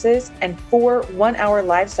resources, and 4 one-hour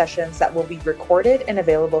live sessions that will be recorded and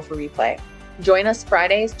available for replay. Join us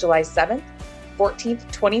Fridays, July 7th, 14th,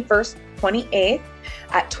 21st, 28th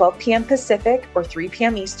at 12 p.m. Pacific or 3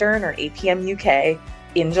 p.m. Eastern or 8 p.m. UK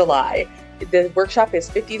in July. The workshop is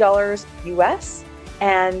 $50 US,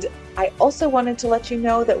 And I also wanted to let you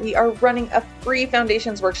know that we are running a free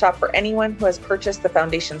foundations workshop for anyone who has purchased the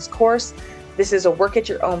foundations course. This is a work at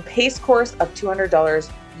your own pace course of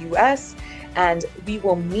 $200 US. And we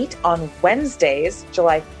will meet on Wednesdays,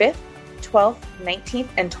 July 5th, 12th, 19th,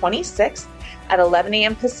 and 26th at 11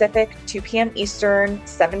 a.m. Pacific, 2 p.m. Eastern,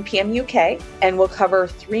 7 p.m. UK, and we'll cover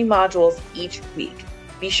 3 modules each week.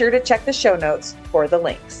 Be sure to check the show notes for the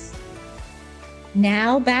links.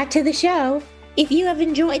 Now back to the show. If you have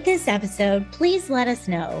enjoyed this episode, please let us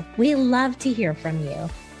know. We love to hear from you.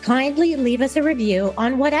 Kindly leave us a review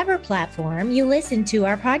on whatever platform you listen to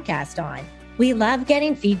our podcast on. We love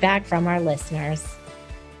getting feedback from our listeners.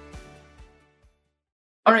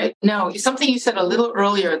 All right. Now, something you said a little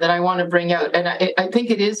earlier that I want to bring out, and I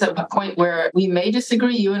think it is a point where we may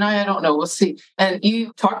disagree, you and I don't know, we'll see. And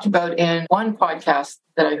you talked about in one podcast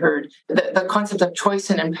that I heard, the concept of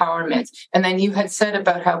choice and empowerment. And then you had said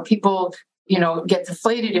about how people, get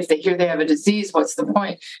deflated if they hear they have a disease. What's the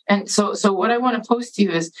point? And so what I want to pose to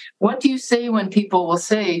you is, what do you say when people will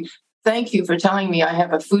say, thank you for telling me I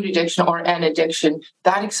have a food addiction or an addiction.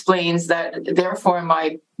 That explains that, therefore,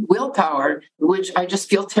 my willpower, which I just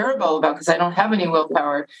feel terrible about because I don't have any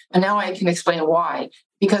willpower. And now I can explain why.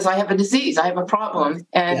 Because I have a disease, I have a problem,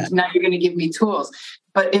 and now you're going to give me tools.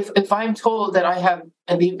 But if I'm told that I have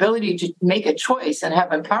the ability to make a choice and have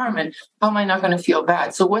empowerment, how am I not going to feel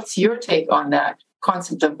bad? So what's your take on that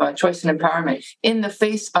concept of choice and empowerment in the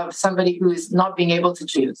face of somebody who is not being able to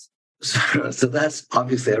choose? So that's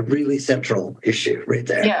obviously a really central issue right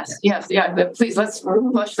there. Yes. But please, let's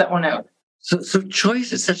flush that one out. So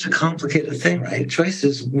choice is such a complicated thing, right? Choice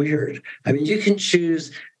is weird. I mean, you can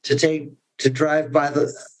choose to drive by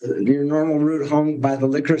your normal route home by the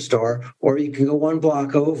liquor store, or you can go one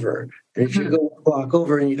block over. And if you go one block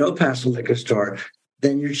over and you don't pass the liquor store,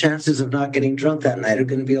 then your chances of not getting drunk that night are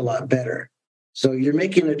going to be a lot better. So you're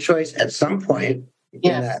making a choice at some point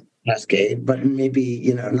in that cascade, but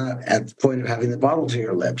maybe, not at the point of having the bottle to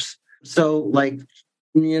your lips. So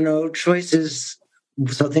choice is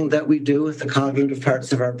something that we do with the cognitive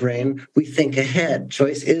parts of our brain. We think ahead.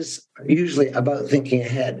 Choice is usually about thinking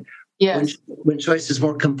ahead. Yes. When choice is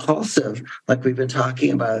more compulsive, like we've been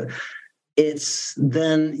talking about, it's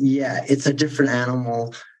a different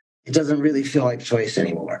animal. It doesn't really feel like choice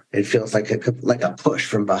anymore. It feels like a push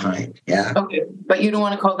from behind. Yeah. Okay, but you don't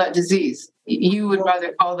want to call that disease. You would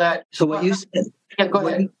rather call that. So what you said. Yeah, go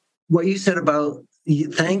ahead. What you said about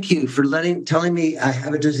thank you for telling me I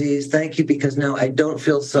have a disease. Thank you, because now I don't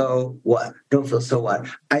feel so what? Don't feel so what?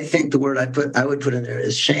 I think the word I would put in there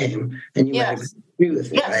is shame, and you might agree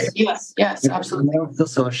with me, right? Yes, absolutely. I don't feel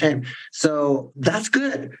so ashamed. So that's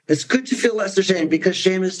good. It's good to feel less ashamed because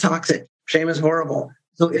shame is toxic. Shame is horrible.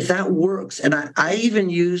 So if that works, and I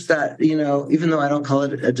even use that, even though I don't call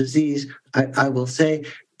it a disease, I will say,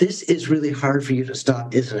 this is really hard for you to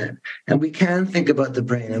stop, isn't it? And we can think about the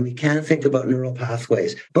brain and we can think about neural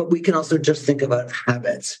pathways, but we can also just think about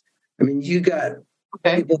habits. I mean, you got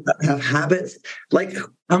people that have habits. Like,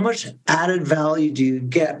 how much added value do you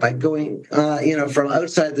get by going, from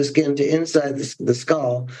outside the skin to inside the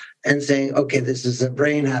skull and saying, okay, this is a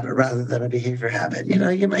brain habit rather than a behavior habit?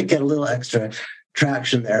 You might get a little extra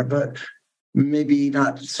traction there, but maybe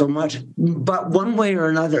not so much. But one way or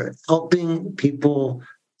another, helping people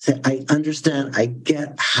say, I understand, I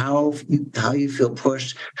get how you feel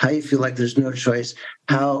pushed, how you feel like there's no choice,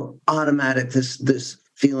 how automatic this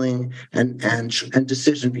feeling and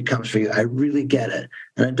decision becomes for you. I really get it.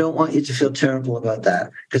 And I don't want you to feel terrible about that,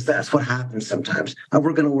 because that's what happens sometimes. And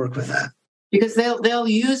we're going to work with that. Because they'll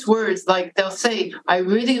use words like, they'll say, I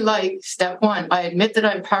really like step 1. I admit that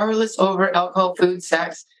I'm powerless over alcohol, food,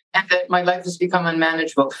 sex, and that my life has become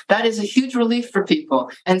unmanageable. That is a huge relief for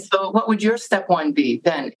people. And so what would your step 1 be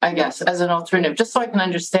then, I guess, as an alternative, just so I can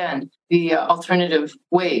understand the alternative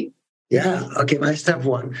way? Yeah. Okay. My step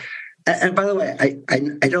 1. And by the way,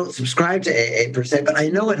 I don't subscribe to AA per se, but I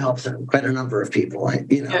know it helps quite a number of people.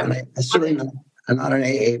 And I certainly I'm not an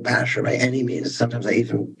AA basher by any means. Sometimes I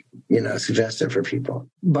even, suggest it for people.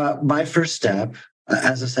 But my first step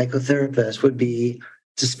as a psychotherapist would be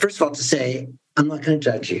first of all, to say, I'm not going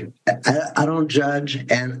to judge you. I don't judge.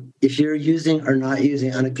 And if you're using or not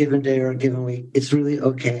using on a given day or a given week, it's really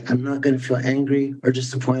okay. I'm not going to feel angry or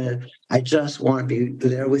disappointed. I just want to be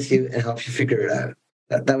there with you and help you figure it out.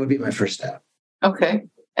 That would be my first step. Okay.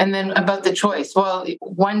 And then about the choice. Well,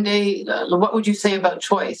 one day, what would you say about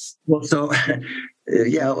choice? Well, so,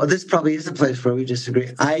 this probably is a place where we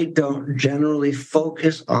disagree. I don't generally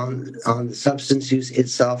focus on the substance use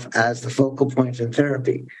itself as the focal point in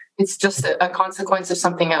therapy. It's just a consequence of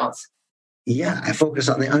something else. Yeah, I focus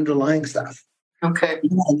on the underlying stuff. Okay.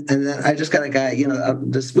 And then I just got a guy,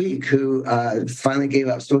 this week who finally gave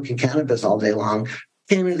up smoking cannabis all day long,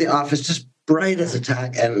 came into the office just bright as a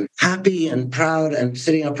tack and happy and proud and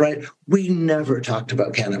sitting upright. We never talked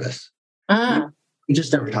about cannabis. We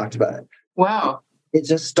just never talked about it. Wow. It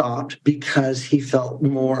just stopped because he felt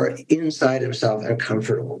more inside himself and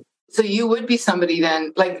comfortable. So you would be somebody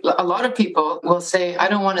then, like a lot of people will say, I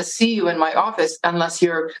don't want to see you in my office unless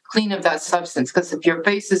you're clean of that substance. Because if your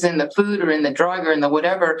face is in the food or in the drug or in the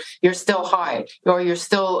whatever, you're still high or you're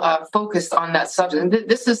still focused on that substance.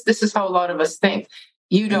 This is how a lot of us think.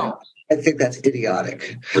 You don't. I think that's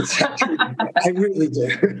idiotic. I really do.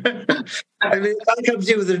 I mean, if I come to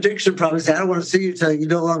you with an addiction problem and say, I don't want to see you until you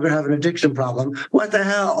no longer have an addiction problem, what the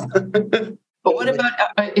hell? But what about,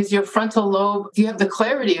 is your frontal lobe, do you have the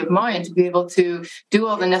clarity of mind to be able to do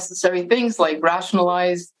all the necessary things like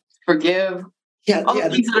rationalize, forgive, all the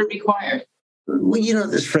things that are required? Well,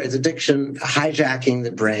 this phrase, addiction, hijacking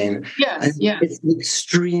the brain. Yes. It's an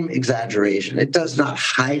extreme exaggeration. It does not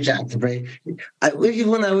hijack the brain.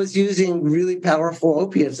 Even when I was using really powerful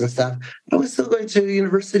opiates and stuff, I was still going to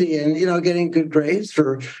university and, getting good grades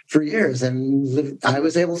for years. And I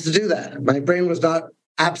was able to do that. My brain was not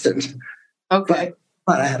absent. Okay.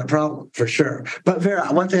 But I had a problem for sure. But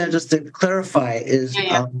Vera, one thing I just to clarify is,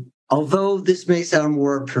 although this may sound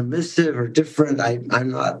more permissive or different, I'm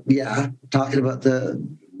not, talking about the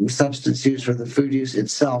substance use or the food use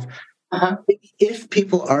itself. If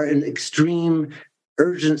people are in extreme,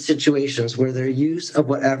 urgent situations where their use of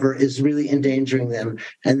whatever is really endangering them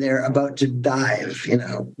and they're about to dive,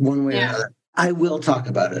 one way or another, I will talk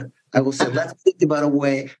about it. I will say, let's think about a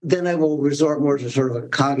way. Then I will resort more to sort of a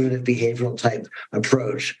cognitive behavioral type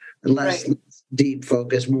approach, less deep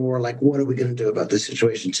focus, more like, what are we going to do about this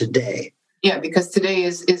situation today? Yeah, because today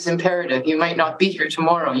is imperative. You might not be here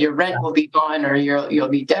tomorrow. Your rent will be gone or you'll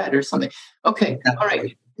be dead or something. Okay, all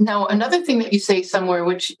right. Now, another thing that you say somewhere,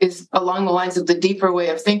 which is along the lines of the deeper way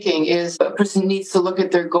of thinking, is a person needs to look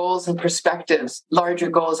at their goals and perspectives, larger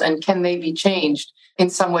goals, and can they be changed in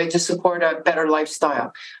some way to support a better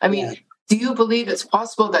lifestyle? I mean, do you believe it's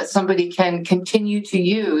possible that somebody can continue to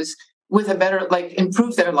use with a better,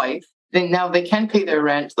 improve their life? Then now they can pay their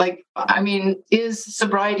rent. Is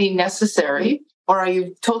sobriety necessary? Or are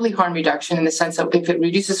you totally harm reduction in the sense of if it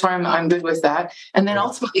reduces harm, I'm good with that? And then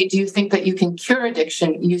ultimately, do you think that you can cure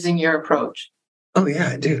addiction using your approach? Oh, yeah,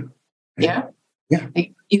 I do. Yeah? Yeah.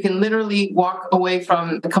 You can literally walk away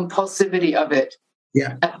from the compulsivity of it.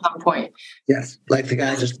 Yeah. At some point. Yes. Like the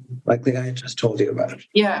guy I just told you about.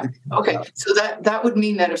 Yeah. Okay. So that would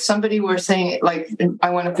mean that if somebody were saying, I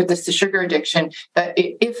want to put this to sugar addiction, that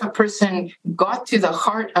if a person got to the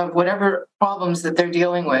heart of whatever problems that they're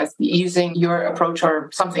dealing with using your approach or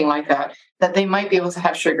something like that, that they might be able to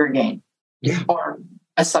have sugar gain. Yeah. Or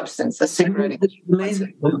a substance, a cigarette.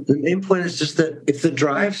 The main point is just that if the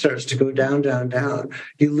drive starts to go down, down, down,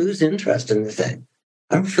 you lose interest in the thing.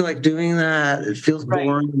 I don't feel like doing that. It feels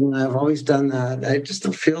boring. I've always done that. I just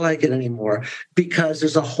don't feel like it anymore because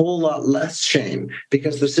there's a whole lot less shame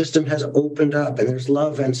because the system has opened up and there's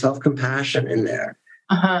love and self-compassion in there.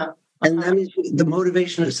 And that means the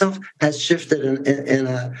motivation itself has shifted in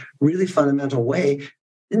a really fundamental way.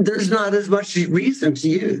 There's not as much reason to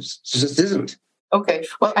use. It just isn't. Okay.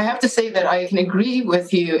 Well, I have to say that I can agree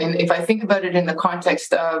with you. And if I think about it in the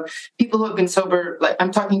context of people who have been sober,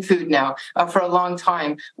 I'm talking food now, for a long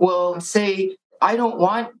time, will say, I don't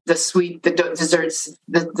want the sweet, the desserts,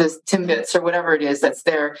 the Timbits or whatever it is that's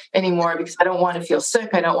there anymore because I don't want to feel sick.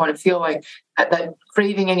 I don't want to feel like that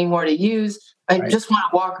craving anymore to use. I just want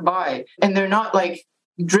to walk by. And they're not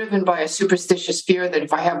driven by a superstitious fear that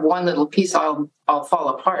if I have one little piece, I'll fall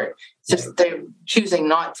apart. It's just they're choosing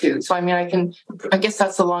not to. So, I guess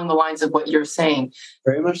that's along the lines of what you're saying.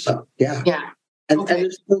 Very much so. Yeah. Yeah. And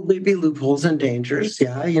there's probably be loopholes and dangers.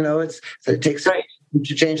 Yeah. It takes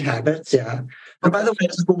to change habits. Yeah. And by the way,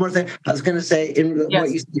 just one more thing. I was going to say what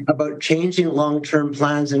you said about changing long-term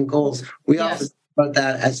plans and goals. We often talk about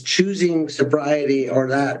that as choosing sobriety or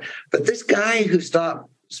that. But this guy who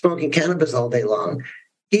stopped smoking cannabis all day long,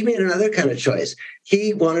 he made another kind of choice.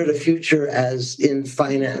 He wanted a future as in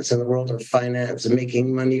finance, in the world of finance, and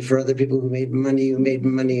making money for other people who made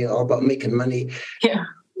money, all about making money. Yeah.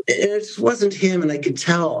 It just wasn't him, and I could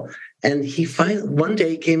tell. And he finally, one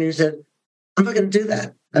day came in and said, I'm not going to do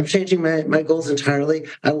that. I'm changing my goals entirely.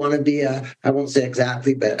 I want to be I won't say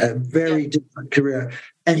exactly, but a very different career.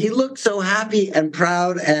 And he looked so happy and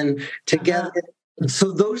proud and together.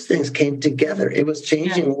 So those things came together. It was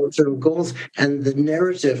changing long-term goals and the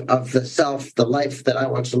narrative of the self, the life that I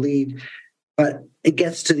want to lead. But it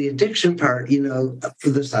gets to the addiction part, for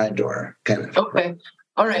the side door kind of. Okay.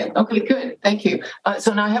 All right. Okay, good. Thank you.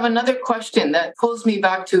 So now I have another question that pulls me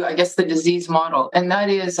back to, I guess, the disease model. And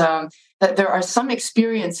that is that there are some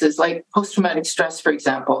experiences like post-traumatic stress, for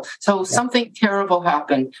example. So something terrible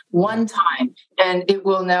happened one time, and it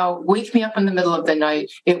will now wake me up in the middle of the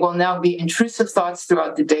night. It will now be intrusive thoughts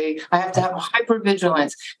throughout the day. I have to have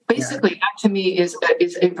hypervigilance. Basically, that to me is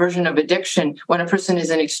a version of addiction when a person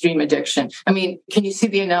is in extreme addiction. I mean, can you see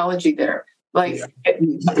the analogy there? Like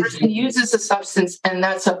a person uses a substance, and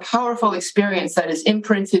that's a powerful experience that is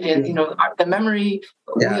imprinted in, the memory.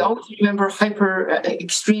 We always remember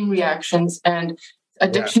extreme reactions, and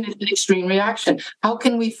addiction is an extreme reaction. How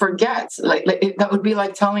can we forget? That would be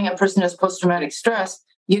like telling a person who has post-traumatic stress,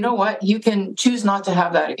 you know what, you can choose not to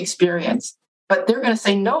have that experience. But they're going to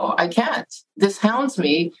say, no, I can't. This hounds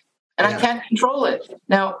me, and I can't control it.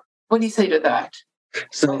 Now, what do you say to that?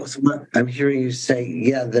 So what I'm hearing you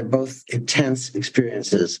say, they're both intense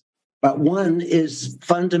experiences, but one is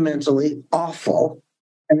fundamentally awful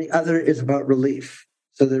and the other is about relief.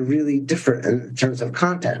 So they're really different in terms of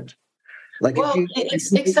content.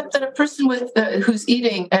 Except that a person with who's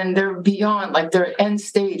eating and they're beyond, like their end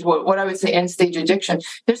stage, what I would say end stage addiction,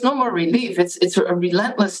 there's no more relief. It's a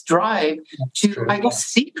relentless drive to, I guess,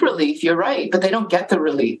 seek relief. You're right, but they don't get the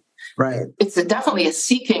relief. Right. It's definitely a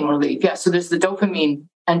seeking relief. Yeah. So there's the dopamine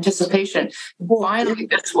anticipation. Finally,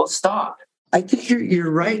 this will stop. I think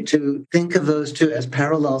you're right to think of those two as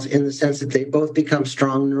parallels in the sense that they both become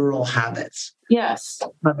strong neural habits. Yes.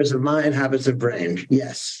 Habits of mind, habits of brain.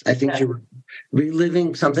 Yes. I think you're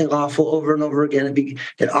reliving something awful over and over again.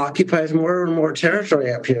 It occupies more and more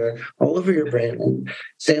territory up here, all over your brain. And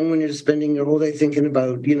same when you're spending your whole day thinking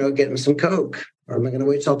about, getting some Coke. Or am I going to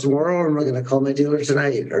wait till tomorrow, or am I going to call my dealer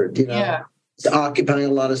tonight? Or, it's occupying a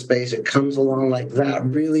lot of space. It comes along like that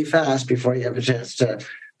really fast before you have a chance to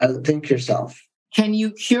outthink yourself. Can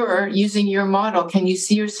you cure, using your model, can you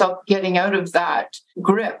see yourself getting out of that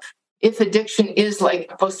grip if addiction is like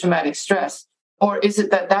post-traumatic stress? Or is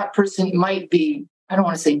it that person might be, I don't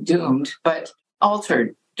want to say doomed, but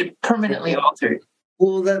altered, permanently altered?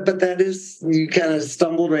 Well, that is, you kind of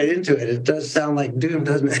stumbled right into it. It does sound like doom,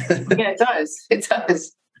 doesn't it? Yeah, it does. It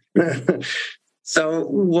does.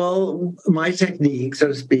 So, my technique, so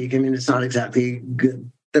to speak, I mean, it's not exactly a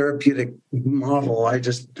good therapeutic model.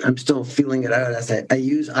 I'm still feeling it out as I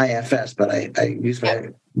use IFS, but I use my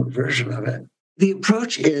version of it. The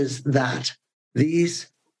approach is that these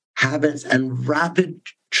habits and rapid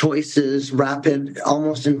choices,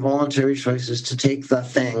 almost involuntary choices to take the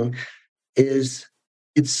thing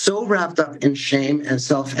it's so wrapped up in shame and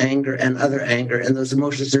self-anger and other anger, and those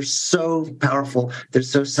emotions are so powerful, they're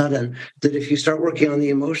so sudden, that if you start working on the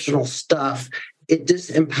emotional stuff, it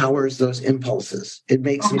disempowers those impulses. It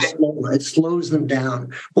makes them slow. It slows them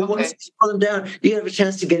down. Well, once you slow them down, you have a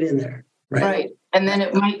chance to get in there, right? Right. And then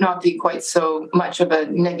it might not be quite so much of a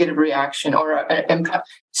negative reaction or a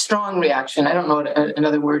strong reaction. I don't know what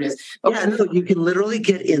another word is. Okay. Yeah, no, you can literally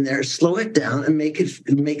get in there, slow it down, and make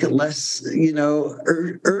it less,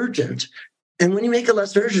 urgent. And when you make it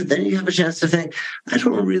less urgent, then you have a chance to think, I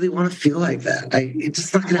don't really want to feel like that. It's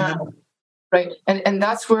just not going to happen. Right. And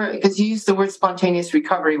that's where, because you used the word spontaneous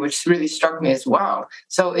recovery, which really struck me as wow.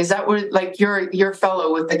 So is that where, like your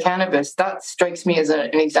fellow with the cannabis, that strikes me as an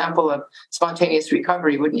example of spontaneous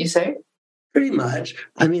recovery, wouldn't you say? Pretty much.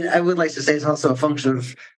 I mean, I would like to say it's also a function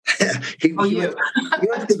of you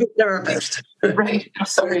have to be a therapist. Right. I'm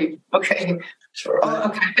sorry. Okay. Sure.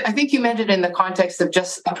 Okay. I think you meant it in the context of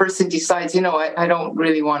just a person decides, I don't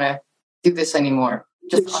really want to do this anymore.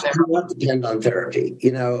 It does not depend on therapy.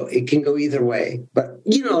 It can go either way. But,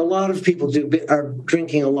 a lot of people are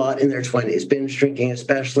drinking a lot in their 20s, binge drinking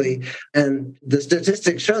especially. And the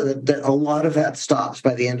statistics show that a lot of that stops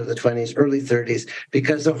by the end of the 20s, early 30s,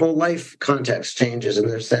 because the whole life context changes and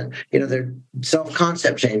their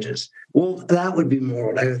self-concept changes. Well, that would be more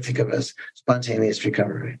what I would think of as spontaneous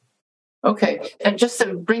recovery. Okay. And just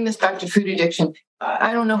to bring this back to food addiction,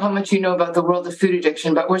 I don't know how much you know about the world of food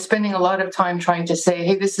addiction, but we're spending a lot of time trying to say,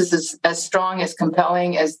 hey, this is as strong, as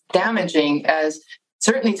compelling, as damaging as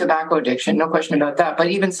certainly tobacco addiction, no question about that, but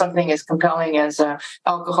even something as compelling as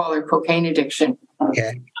alcohol or cocaine addiction.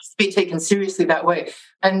 Okay. Must be taken seriously that way.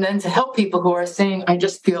 And then to help people who are saying, I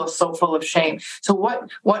just feel so full of shame. So what,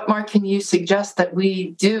 Marc, can you suggest that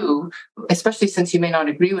we do, especially since you may not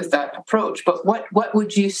agree with that approach, but what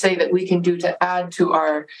would you say that we can do to add to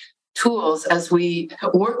our tools as we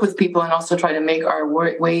work with people and also try to make our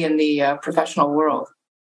way in the professional world?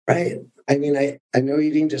 Right. I mean, I know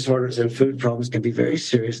eating disorders and food problems can be very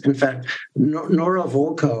serious. In fact, Nora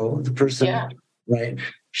Volkow, the person, right,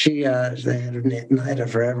 They had her NIDA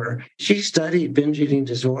forever. She studied binge eating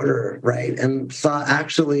disorder, right, and saw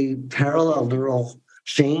actually parallel neural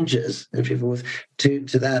changes in people with to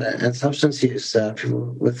that and substance use,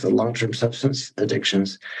 people with long-term substance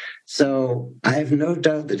addictions. So I have no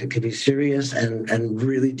doubt that it could be serious and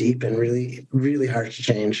really deep and really, really hard to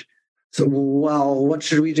change. So, well, what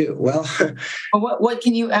should we do? Well, what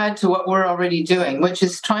can you add to what we're already doing, which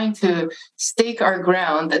is trying to stake our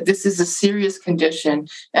ground that this is a serious condition,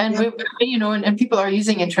 and and people are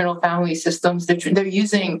using internal family systems. They're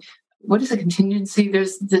using, what is a contingency?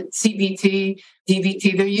 There's the CBT,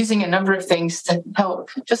 DBT. They're using a number of things to help.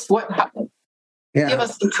 Just what happened? Yeah. Give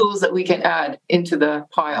us some tools that we can add into the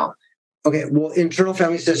pile. Okay. Well, internal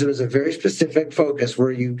family system is a very specific focus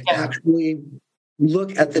where you actually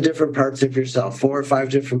look at the different parts of yourself, 4 or 5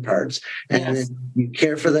 different parts, and then you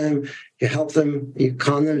care for them, you help them, you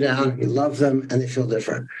calm them down, you love them, and they feel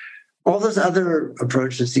different. All those other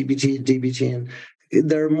approaches, CBT, DBT, and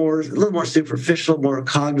they're a little more superficial, more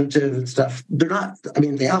cognitive and stuff. They're not,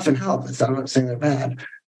 they often help. I'm not saying they're bad.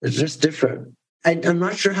 They're just different. I'm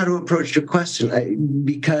not sure how to approach your question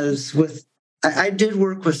because I did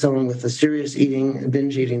work with someone with a serious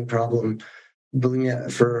binge eating problem, bulimia,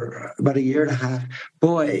 for about 1.5 years.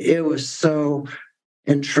 Boy, it was so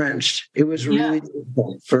entrenched. It was really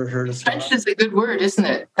difficult for her to stop. Entrenched is a good word, isn't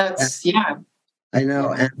it? That's, I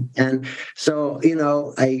know. And so,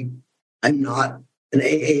 I'm not an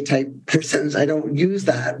AA type person. I don't use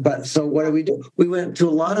that. But so what do? We went to a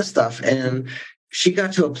lot of stuff, and she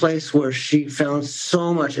got to a place where she found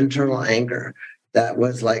so much internal anger that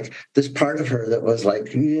was like this part of her that was like,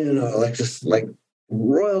 just like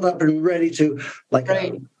roiled up and ready to like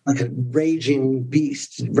a raging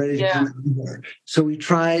beast ready to come out of her. So we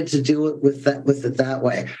tried to deal with it that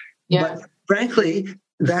way. But frankly,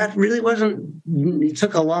 that really it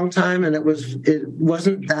took a long time, and it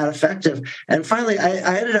wasn't that effective. And finally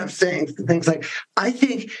I ended up saying things like, I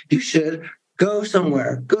think you should go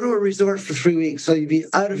somewhere, go to a resort for 3 weeks so you'd be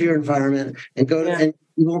out of your environment and and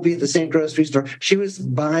you won't be at the same grocery store. She was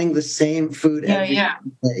buying the same food every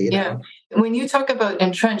day. When you talk about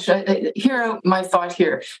entrenched, hear my thought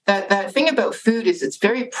here. That thing about food is it's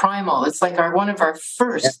very primal. It's like one of our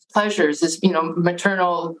first pleasures is,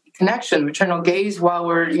 maternal connection, maternal gaze while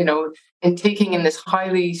we're, taking in this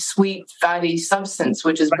highly sweet, fatty substance,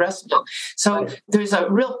 which is breast milk. So there's a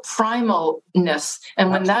real primalness.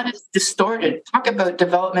 And when that is distorted, talk about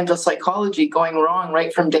developmental psychology going wrong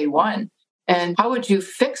right from day one. And how would you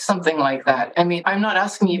fix something like that? I'm not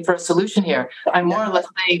asking you for a solution here. I'm more or less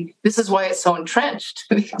saying this is why it's so entrenched,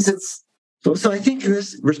 because it's... So I think in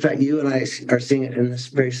this respect, you and I are seeing it in this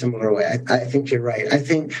very similar way. I think you're right. I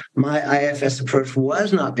think my IFS approach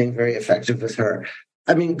was not being very effective with her.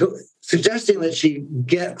 Suggesting that she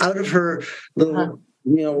get out of her little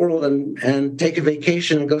world and take a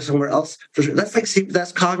vacation and go somewhere else.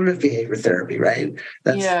 That's cognitive behavior therapy, right?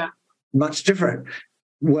 That's much different.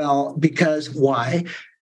 Well, because why?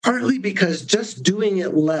 Partly because just doing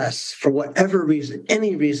it less, for whatever reason,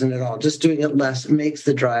 any reason at all, just doing it less makes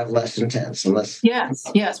the drive less intense and less.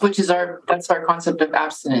 Yes, which is that's our concept of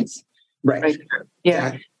abstinence. Right.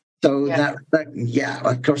 Yeah. So that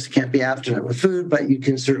of course it can't be abstinent with food, but you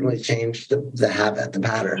can certainly change the habit, the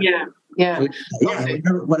pattern. Yeah.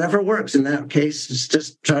 So, whatever works in that case, it's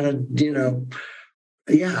just try to,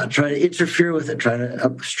 try to interfere with it, try to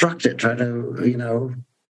obstruct it, try to,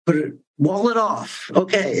 wall it off.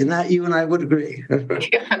 Okay. And that you and I would agree.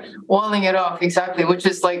 Walling it off. Exactly. Which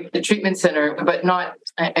is like the treatment center, but not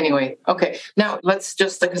anyway. Okay. Now let's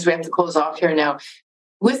just, because we have to close off here now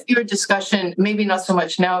with your discussion, maybe not so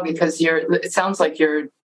much now because it sounds like you're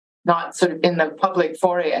not sort of in the public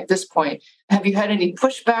foray at this point. Have you had any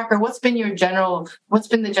pushback, or what's been the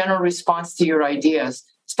general response to your ideas,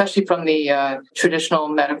 especially from the traditional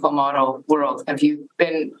medical model world? Have you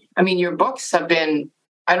been, your books have been,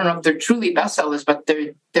 I don't know if they're truly bestsellers, but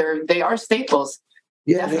they are staples.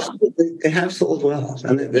 Yeah, they have sold well.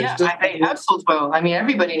 They have sold well.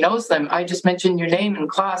 Everybody knows them. I just mentioned your name in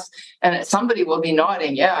class, and somebody will be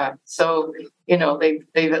nodding. Yeah. So, they've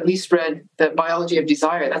at least read The Biology of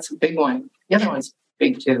Desire. That's a big one. The other one's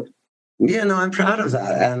big too. Yeah, no, I'm proud of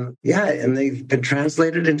that. And they've been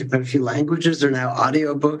translated into quite a few languages. They're now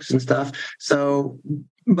audiobooks and stuff. So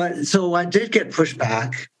I did get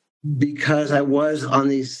pushback because I was on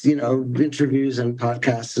these, interviews and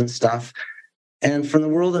podcasts and stuff. And from the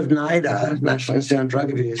world of NIDA, National Institute on Drug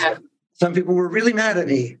Abuse, some people were really mad at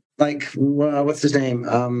me. Like, what's his name?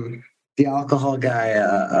 The alcohol guy,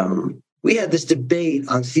 we had this debate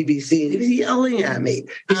on CBC, and he was yelling at me.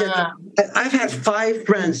 He said, I've had 5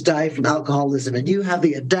 friends die from alcoholism, and you have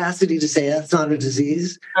the audacity to say that's not a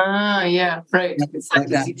disease? Yeah, right. It's like a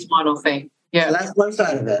disease model thing. Yeah. So that's one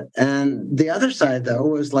side of it. And the other side, though,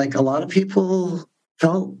 was like a lot of people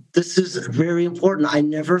felt this is very important. I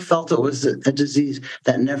never felt it was a disease.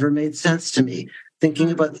 That never made sense to me.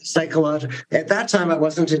 Thinking about the psychological, at that time, I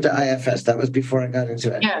wasn't into IFS. That was before I got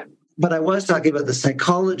into it. Yeah. But I was talking about the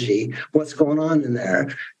psychology, what's going on in there.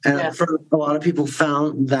 And for a lot of people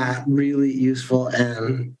found that really useful.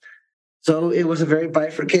 And so it was a very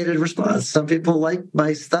bifurcated response. Some people liked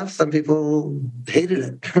my stuff. Some people hated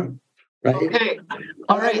it. Right? Okay.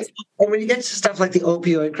 All right. And when you get to stuff like the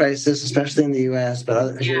opioid crisis, especially in the US,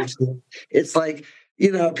 but here too, it's like,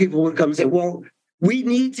 people would come and say, well, we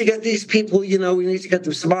need to get these people, we need to get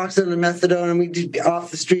them Suboxone and methadone, and we need to get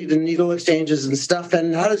off the street and needle exchanges and stuff.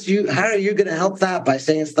 And how are you going to help that by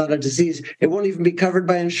saying it's not a disease? It won't even be covered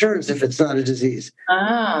by insurance if it's not a disease.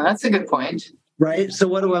 That's a good point. Right. So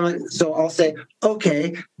so I'll say,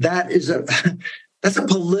 okay, that's a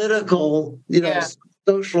political,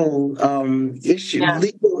 social issue,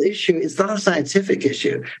 legal issue. It's not a scientific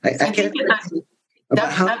issue. I can't.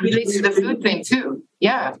 That relates to the food thing too.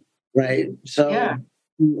 Yeah. Right. So,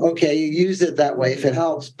 okay, you use it that way if it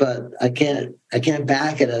helps, but I can't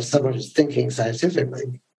back it as someone who's thinking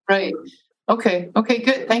scientifically. Right. Okay,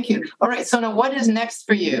 good. Thank you. All right. So now what is next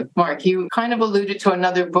for you, Mark? You kind of alluded to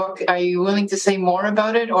another book. Are you willing to say more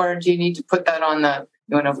about it, or do you need to put that on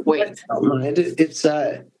you want to wait? I don't mind. It's,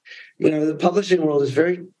 the publishing world is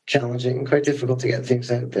very challenging, quite difficult to get things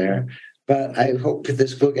out there. But I hope that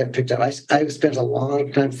this will get picked up. I've spent a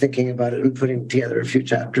long time thinking about it and putting together a few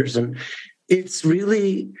chapters. And it's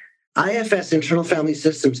really, IFS, Internal Family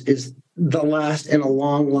Systems, is the last in a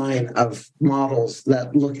long line of models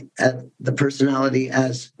that look at the personality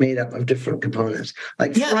as made up of different components.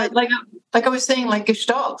 Like I was saying, like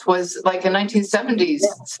Gestalt was like a 1970s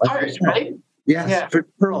start, right? Yes, for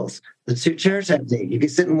pearls. The 2 chair technique. You can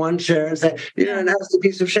sit in one chair and say, you're a nasty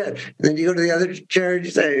piece of shit. And then you go to the other chair and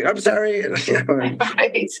you say, I'm sorry. Right.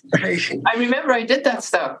 I remember I did that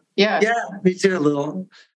stuff. Yeah. Yeah, me too, a little.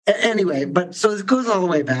 Anyway, but so it goes all the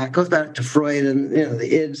way back. It goes back to Freud and,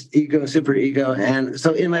 the id, ego, superego. And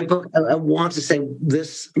so in my book, I want to say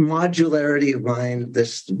this modularity of mind,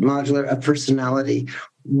 this modular personality,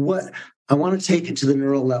 I want to take it to the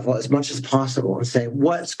neural level as much as possible and say,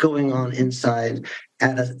 what's going on inside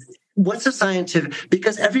what's a scientific,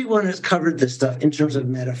 because everyone has covered this stuff in terms of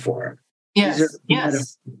metaphor.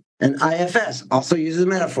 Yes. And IFS also uses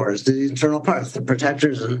metaphors, the internal parts, the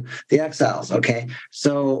protectors and the exiles. Okay.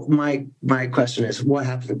 So my question is, what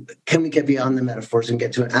happens? Can we get beyond the metaphors and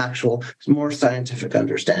get to an actual, more scientific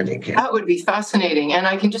understanding here? That would be fascinating. And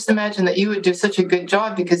I can just imagine that you would do such a good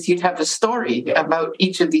job because you'd have a story about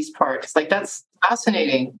each of these parts. Like, that's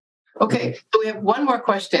fascinating. Okay, so we have one more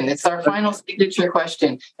question. It's our final signature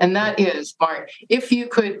question. And that is, Mark, if you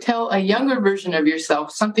could tell a younger version of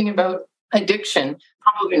yourself something about addiction,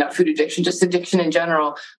 probably not food addiction, just addiction in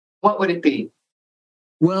general, what would it be?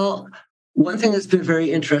 Well, one thing that's been very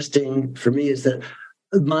interesting for me is that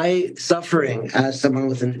my suffering as someone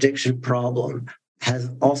with an addiction problem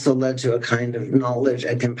has also led to a kind of knowledge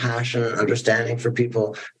and compassion and understanding for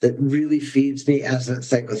people that really feeds me as a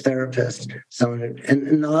psychotherapist.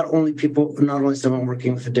 And not only someone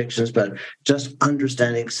working with addictions, but just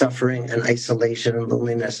understanding suffering and isolation and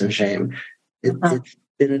loneliness and shame. It's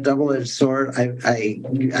been a double-edged sword.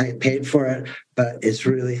 I paid for it, but it's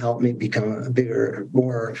really helped me become a bigger,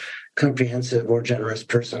 more comprehensive, more generous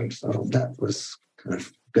person. So that was kind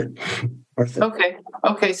of good.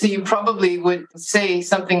 Okay. So you probably would say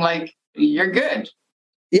something like, "You're good."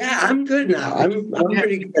 Yeah, I'm good now. I'm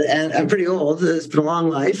pretty good, and I'm pretty old. It's been a long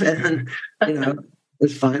life, and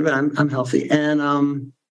it's fine. But I'm healthy, and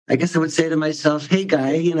I guess I would say to myself, "Hey,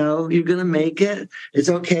 guy, you're gonna make it. It's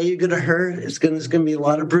okay. You're gonna hurt. There's gonna be a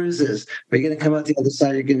lot of bruises, but you're gonna come out the other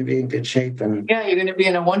side. You're gonna be in good shape." And you're gonna be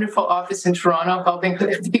in a wonderful office in Toronto helping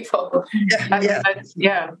other people.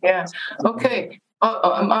 Yeah. Okay.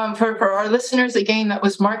 For our listeners, again, that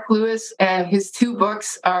was Marc Lewis, and his 2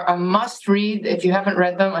 books are a must-read. If you haven't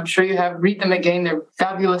read them, I'm sure you have. Read them again. They're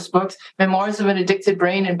fabulous books. Memoirs of an Addicted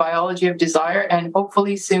Brain and Biology of Desire, and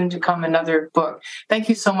hopefully soon to come another book. Thank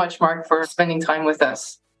you so much, Marc, for spending time with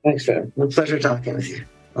us. Thanks, Fred. It's a pleasure talking with you,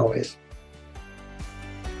 always.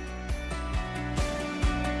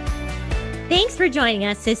 Thanks for joining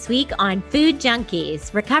us this week on Food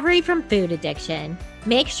Junkies, Recovery from Food Addiction.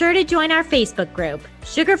 Make sure to join our Facebook group,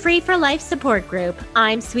 Sugar Free for Life support group,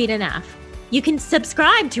 I'm Sweet Enough. You can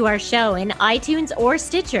subscribe to our show in iTunes or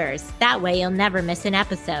Stitchers. That way you'll never miss an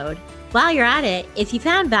episode. While you're at it, if you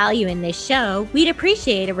found value in this show, we'd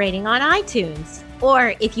appreciate a rating on iTunes.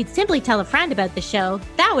 Or if you'd simply tell a friend about the show,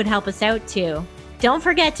 that would help us out too. Don't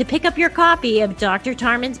forget to pick up your copy of Dr.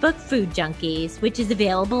 Tarman's book, Food Junkies, which is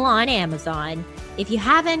available on Amazon. If you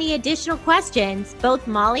have any additional questions, both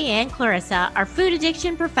Molly and Clarissa are food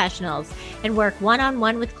addiction professionals and work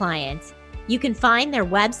one-on-one with clients. You can find their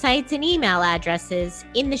websites and email addresses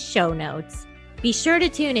in the show notes. Be sure to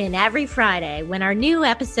tune in every Friday when our new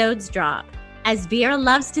episodes drop. As Vera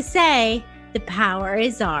loves to say, the power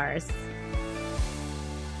is ours.